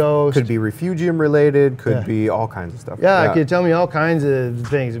overdose. Could be refugium related. Could be all kinds of stuff. Yeah, it could tell me all kinds of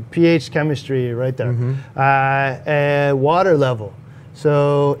things. pH chemistry right there. Water level.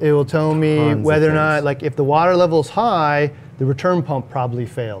 So it will tell me Tons of whether or things. not, like if the water level's high, the return pump probably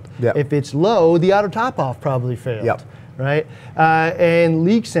failed. Yep. If it's low, the auto top-off probably failed. Yep. Right? And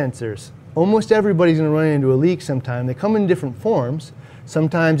leak sensors. Almost everybody's going to run into a leak sometime. They come in different forms,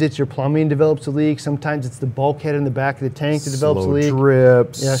 Sometimes it's your plumbing develops a leak. Sometimes it's the bulkhead in the back of the tank that develops a leak.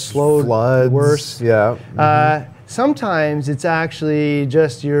 Drips. Yeah, slow floods. Worse. Yeah. Sometimes it's actually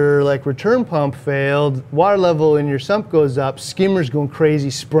just your return pump failed, water level in your sump goes up, skimmer's going crazy,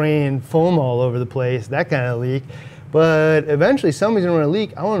 spraying foam all over the place, that kind of leak. But eventually somebody's gonna run a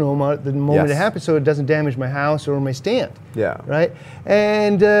leak. I wanna know about the moment it happens so it doesn't damage my house or my stand. Yeah. Right?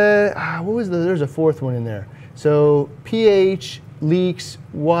 And there's a fourth one in there. So pH, leaks,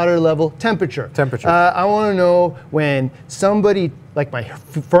 water level, temperature. Temperature. I want to know when somebody, like my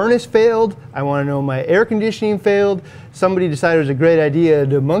furnace failed, I want to know my air conditioning failed, somebody decided it was a great idea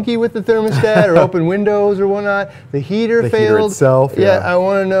to monkey with the thermostat or open windows or whatnot, the heater failed. The heater itself, yeah. I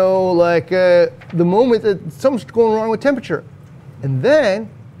want to know the moment that something's going wrong with temperature. And then,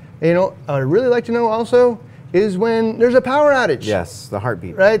 what I'd really like to know also is when there's a power outage. Yes, the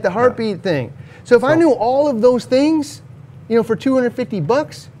heartbeat. Right, the heartbeat thing. So if I knew all of those things, for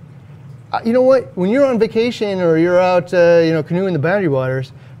 $250, you know what? When you're on vacation or you're out, canoeing the Boundary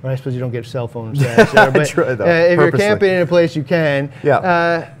Waters, or I suppose you don't get cell phones there, but if you're camping in a place you can, you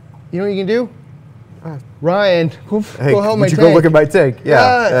know what you can do? Ryan, go help my tank. Go look at my tank.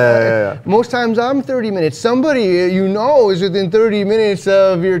 Yeah. Most times I'm 30 minutes. Somebody is within 30 minutes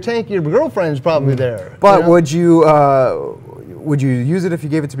of your tank. Your girlfriend's probably there. But would you use it if you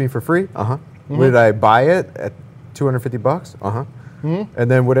gave it to me for free? Would I buy it at $250?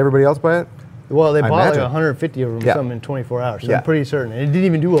 And then would everybody else buy it? Well, they bought 150 of them or something in 24 hours. So I'm pretty certain. And it didn't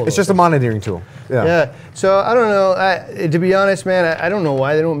even do all that. It's just a monitoring tool. Yeah. So I don't know. To be honest, man, I don't know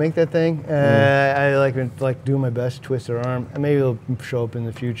why they don't make that thing. I like doing my best to twist their arm. Maybe it'll show up in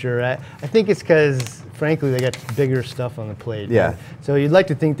the future. I think it's because, frankly, they got bigger stuff on the plate. Yeah. So you'd like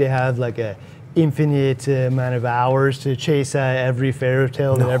to think they have a infinite amount of hours to chase every fairy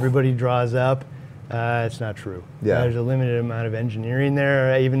tale that everybody draws up. It's not true. Yeah. There's a limited amount of engineering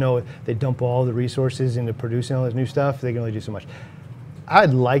there. Even though they dump all the resources into producing all this new stuff, they can only do so much.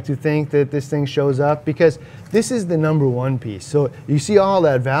 I'd like to think that this thing shows up because this is the number one piece. So you see all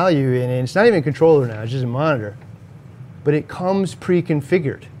that value in it. It's not even a controller now, it's just a monitor. But it comes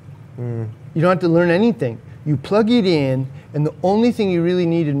pre-configured. You don't have to learn anything. You plug it in, and the only thing you really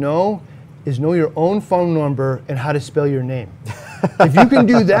need to know is know your own phone number and how to spell your name. If you can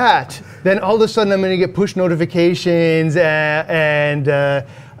do that, then all of a sudden I'm going to get push notifications and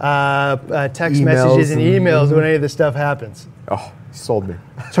text messages and emails when any of this stuff happens. Oh, you sold me.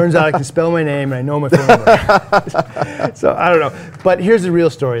 Turns out I can spell my name and I know my phone number. So I don't know. But here's the real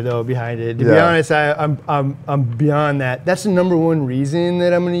story though behind it. To be honest, I'm beyond that. That's the number one reason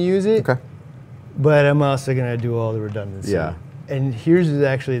that I'm going to use it. Okay. But I'm also going to do all the redundancy. Yeah. And here's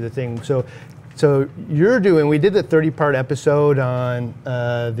actually the thing. So we did the 30-part episode on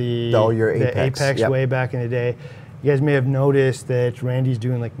the Apex way back in the day. You guys may have noticed that Randy's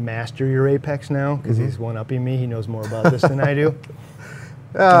doing Master Your Apex now because he's one-upping me. He knows more about this than I do.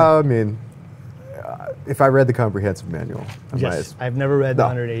 I mean, if I read the comprehensive manual. Yes, I've never read the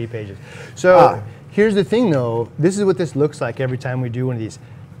 180 pages. So here's the thing though. This is what this looks like every time we do one of these.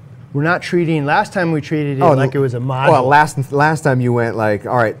 We're not treating, last time we treated it like it was a module. Well, last time you went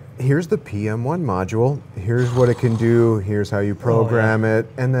all right, here's the PM1 module, here's what it can do, here's how you program it,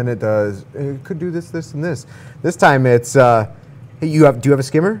 and then it could do this, this, and this. This time it's, hey, do you have a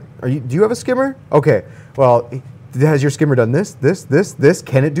skimmer? Do you have a skimmer? Okay, well, has your skimmer done this, this, this, this?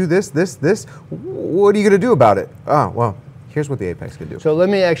 Can it do this, this, this? What are you gonna do about it? Oh, well, here's what the Apex can do. So let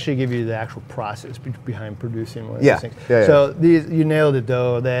me actually give you the actual process behind producing one of these things. So you nailed it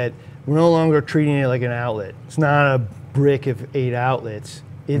though, that we're no longer treating it like an outlet. It's not a brick of 8 outlets.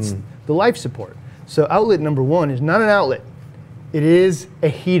 It's the life support. So outlet number one is not an outlet. It is a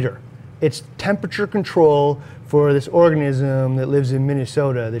heater. It's temperature control for this organism that lives in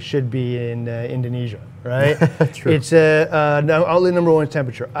Minnesota that should be in Indonesia, right? True. It's outlet number one is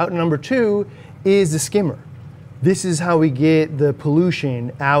temperature. Outlet number two is the skimmer. This is how we get the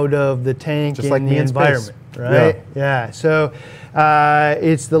pollution out of the tank and the environment, right? Yeah. So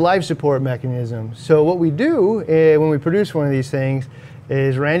it's the life support mechanism. So what we do when we produce one of these things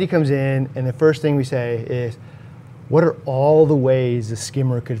is Randy comes in and the first thing we say is, what are all the ways the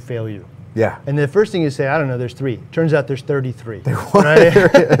skimmer could fail you? Yeah. And the first thing you say, I don't know, there's 3. Turns out there's 33. Right?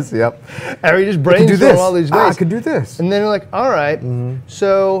 There it is, yep. And we just brainstorm all these ways. I could do this. And then we're like, all right,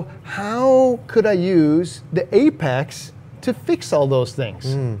 so how could I use the Apex to fix all those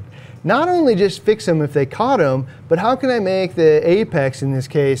things? Not only just fix them if they caught them, but how can I make the Apex, in this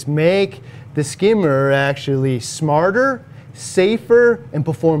case, make the skimmer actually smarter, safer, and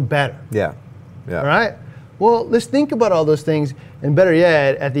perform better? Yeah. All right? Well, let's think about all those things, and better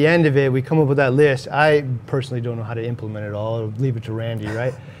yet, at the end of it, we come up with that list. I personally don't know how to implement it all. I'll leave it to Randy,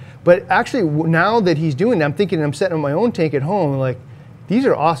 right? But actually, now that he's doing it, I'm thinking I'm setting up my own tank at home, like, these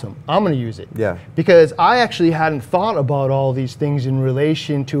are awesome. I'm going to use it. Yeah. Because I actually hadn't thought about all these things in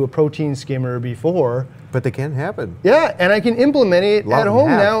relation to a protein skimmer before. But they can happen. Yeah, and I can implement it at home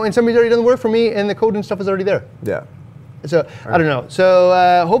have. now, and somebody's already done the work for me, and the code and stuff is already there. Yeah. So I don't know.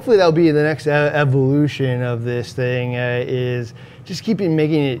 So hopefully that'll be the next evolution of this thing is just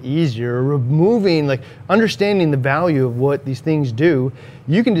making it easier, removing, like understanding the value of what these things do.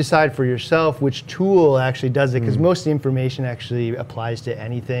 You can decide for yourself which tool actually does it, because most of the information actually applies to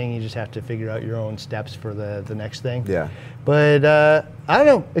anything. You just have to figure out your own steps for the next thing. Yeah. But I don't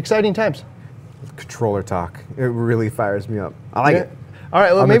know. Exciting times. Controller talk. It really fires me up. I like it. All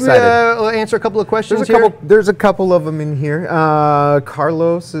right, well, I'm maybe excited. we'll answer a couple of questions There's a couple of them in here.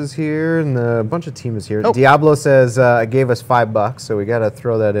 Carlos is here, and a bunch of team is here. Oh. Diablo says, gave us $5, so we got to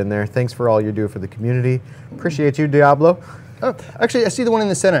throw that in there. Thanks for all you do for the community. Appreciate you, Diablo. Oh, actually, I see the one in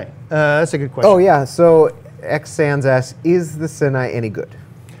the Senai. That's a good question. Oh, yeah. So X Sands asks, is the Senai any good?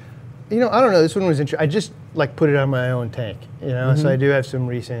 You know, I don't know. This one was interesting. I just put it on my own tank, so I do have some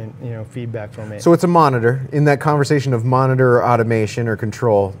recent, feedback from it. So it's a monitor. In that conversation of monitor or automation or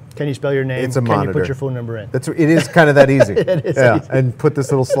control, can you spell your name? It's a Can monitor. you put your phone number in? it is kind of that easy. It is yeah, easy. and put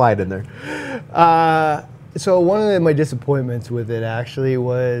this little slide in there. So one of my disappointments with it actually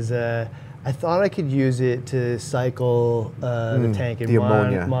was I thought I could use it to cycle the tank and the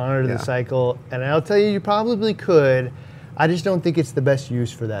ammonia. monitor Yeah. the cycle, and I'll tell you probably could. I just don't think it's the best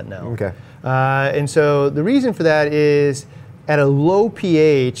use for that now. Okay. And so the reason for that is at a low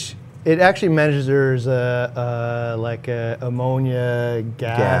pH, it actually measures ammonia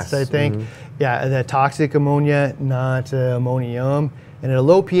gas, I think. Yeah, the toxic ammonia, not ammonium. And at a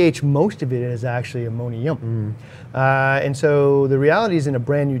low pH, most of it is actually ammonium. And so the reality is in a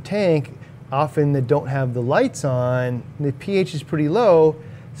brand new tank, often that don't have the lights on, the pH is pretty low,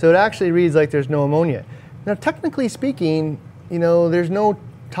 so it actually reads like there's no ammonia. Now, technically speaking, there's no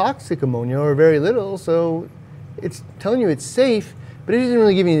toxic ammonia or very little, so it's telling you it's safe, but it isn't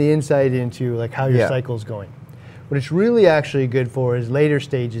really giving you the insight into how your cycle's going. What it's really actually good for is later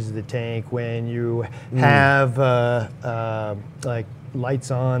stages of the tank when you have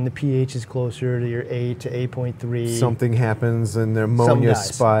lights on, the pH is closer to your 8 to 8.3. Something happens and the ammonia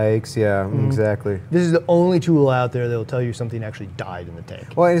spikes. Yeah, exactly. This is the only tool out there that will tell you something actually died in the tank.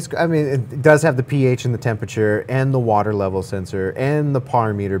 Well, it does have the pH and the temperature and the water level sensor and the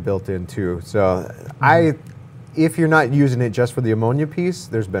par meter built in too. So if you're not using it just for the ammonia piece,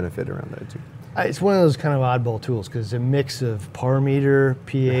 there's benefit around that too. It's one of those kind of oddball tools because it's a mix of par meter,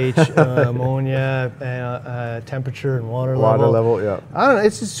 pH, ammonia, temperature, and water level. Water level, yeah. I don't know.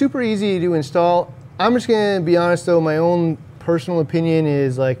 It's just super easy to install. I'm just going to be honest, though. My own personal opinion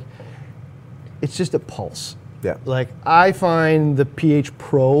is it's just a pulse. Yeah. I find the pH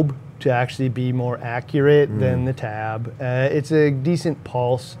probe to actually be more accurate than the tab. It's a decent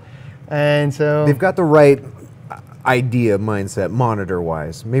pulse, and so they've got the right idea mindset monitor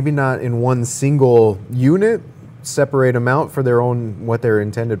wise, maybe not in one single unit, separate them out for what their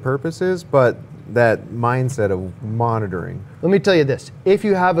intended purpose is, but that mindset of monitoring. Let me tell you this, if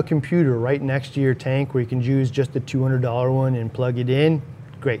you have a computer right next to your tank where you can use just the $200 one and plug it in,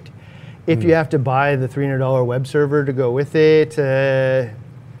 great. If you have to buy the $300 web server to go with it,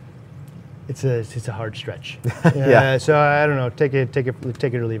 it's a hard stretch. Yeah. So I don't know, take it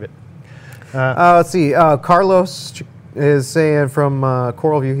or leave it. Let's see. Carlos is saying from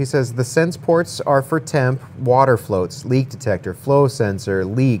CoralView, he says the sense ports are for temp, water floats, leak detector, flow sensor,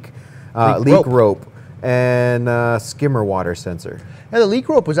 leak rope, and skimmer water sensor. Yeah, the leak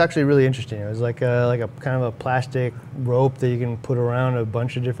rope was actually really interesting. It was like a kind of a plastic rope that you can put around a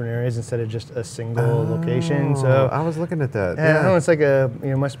bunch of different areas instead of just a single location. So I was looking at that. I don't know, it's like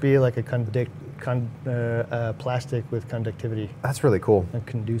must be like a plastic with conductivity. That's really cool. A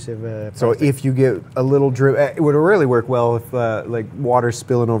conducive. So if you get a little drip, it would really work well if water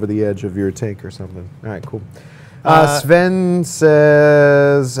spilling over the edge of your tank or something. All right, cool. Sven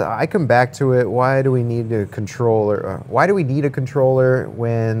says, I come back to it. Why do we need a controller? Why do we need a controller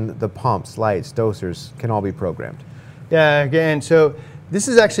when the pumps, lights, dosers can all be programmed? Yeah, again, so this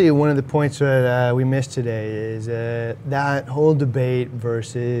is actually one of the points that we missed today is that whole debate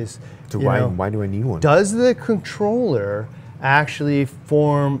versus why do I need one? Does the controller actually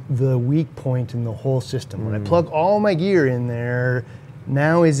form the weak point in the whole system? When I plug all my gear in there,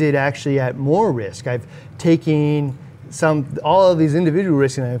 now is it actually at more risk? I've taken all of these individual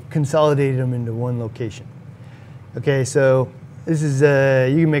risks and I've consolidated them into one location. Okay, so this is,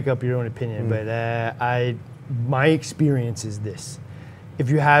 you can make up your own opinion, but my experience is this. If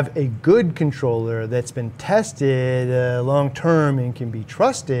you have a good controller that's been tested long term and can be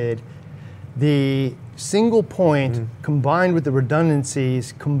trusted, the single point combined with the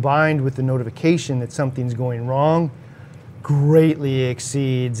redundancies, combined with the notification that something's going wrong, greatly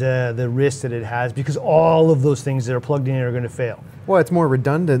exceeds the risk that it has, because all of those things that are plugged in are going to fail. Well, it's more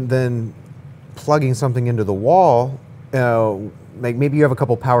redundant than plugging something into the wall. Like maybe you have a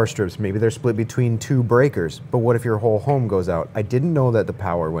couple power strips, maybe they're split between two breakers, but what if your whole home goes out? I didn't know that the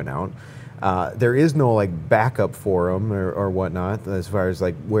power went out. There is no like backup for them or whatnot as far as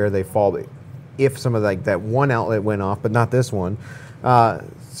like where they fall. If some of like that one outlet went off, but not this one.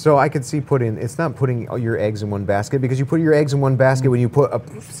 So I could see it's not putting your eggs in one basket, because you put your eggs in one basket when you put a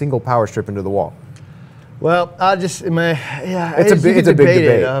single power strip into the wall. Well, It's a big debate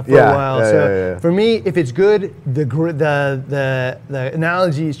debate for a while. For me, if it's good, the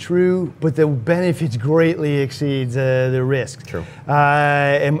analogy is true, but the benefits greatly exceeds the risk. True.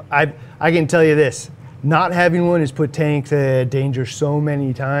 And I can tell you this: not having one has put tanks in danger so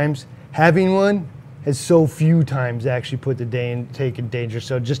many times. Having one has so few times actually put the tank in danger.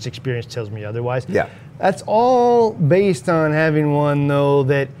 So just experience tells me otherwise. Yeah. That's all based on having one though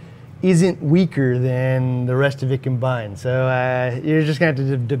that isn't weaker than the rest of it combined. So you're just going to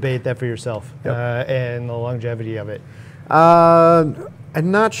have to debate that for yourself. And the longevity of it.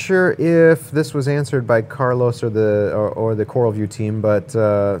 I'm not sure if this was answered by Carlos or the CoralView team, but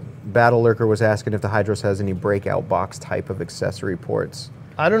Battle Lurker was asking if the Hydros has any breakout box type of accessory ports.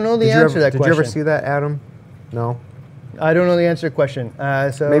 I don't know the answer to that question. Did you ever see that, Adam? No? I don't know the answer to the question.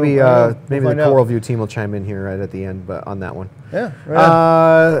 So maybe the CoralView team will chime in here right at the end, but on that one. Yeah.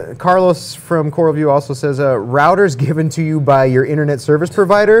 Right. Carlos from CoralView also says, routers given to you by your internet service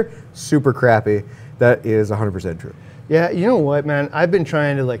provider, super crappy. That is 100% true. Yeah, you know what, man? I've been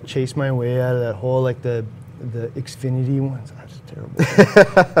trying to like chase my way out of that whole like the Xfinity ones. That's terrible.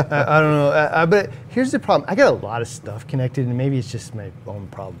 I don't know. But here's the problem. I got a lot of stuff connected, and maybe it's just my own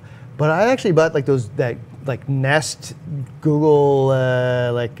problem. But I actually bought like that Nest Google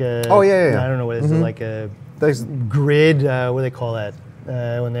oh yeah. I don't know what it is, like a grid. What do they call that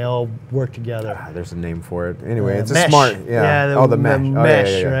when they all work together? There's a name for it. Anyway, it's mesh. a smart. The mesh.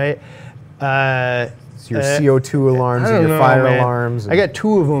 Mesh, right? Your CO2 alarms and your fire alarms. I got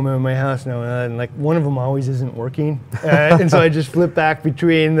two of them in my house now, and like one of them always isn't working, and so I just flip back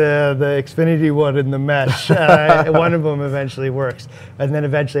between the Xfinity one and the mesh. One of them eventually works, and then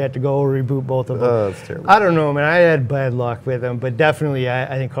eventually I have to go reboot both of them. Oh, that's terrible. I don't know, man. I had bad luck with them, but definitely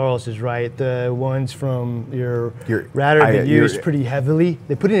I think Carlos is right. The ones from your router get used pretty heavily.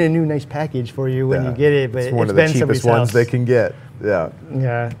 They put in a new nice package for you when you get it, but it's one of the cheapest ones they can get.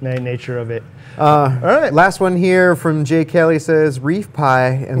 Yeah, nature of it. All right. Last one here from Jay Kelly says, Reef Pi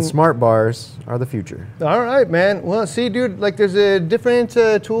and Smart Bars are the future. All right, man. Well, see, dude, like there's a different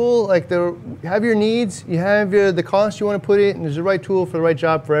tool. Like you have your needs, you have the cost you want to put it, and there's the right tool for the right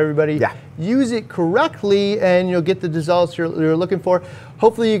job for everybody. Yeah. Use it correctly, and you'll get the results you're looking for.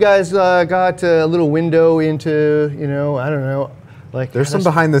 Hopefully, you guys got a little window into, I don't know. Like, there's some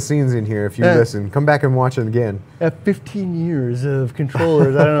behind the scenes in here if you listen. Come back and watch it again. 15 years of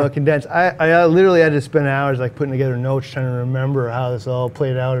controllers, I don't know, condensed. I literally had to spend hours like putting together notes trying to remember how this all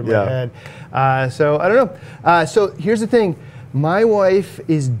played out in my head. So I don't know. So here's the thing. My wife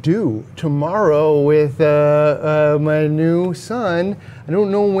is due tomorrow with my new son. I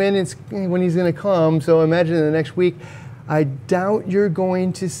don't know when he's going to come, so imagine in the next week. I doubt you're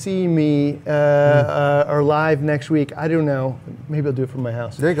going to see me or live next week. I don't know. Maybe I'll do it from my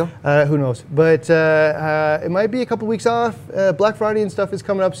house. There you go. Who knows? But it might be a couple weeks off. Black Friday and stuff is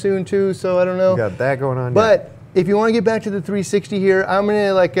coming up soon too, so I don't know. You got that going on. But if you want to get back to the 360 here, I'm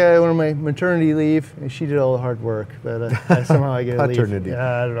gonna one of my maternity leave. She did all the hard work, but somehow I get a leave. Paternity.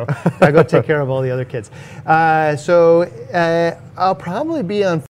 I don't know. I go take care of all the other kids. So I'll probably be on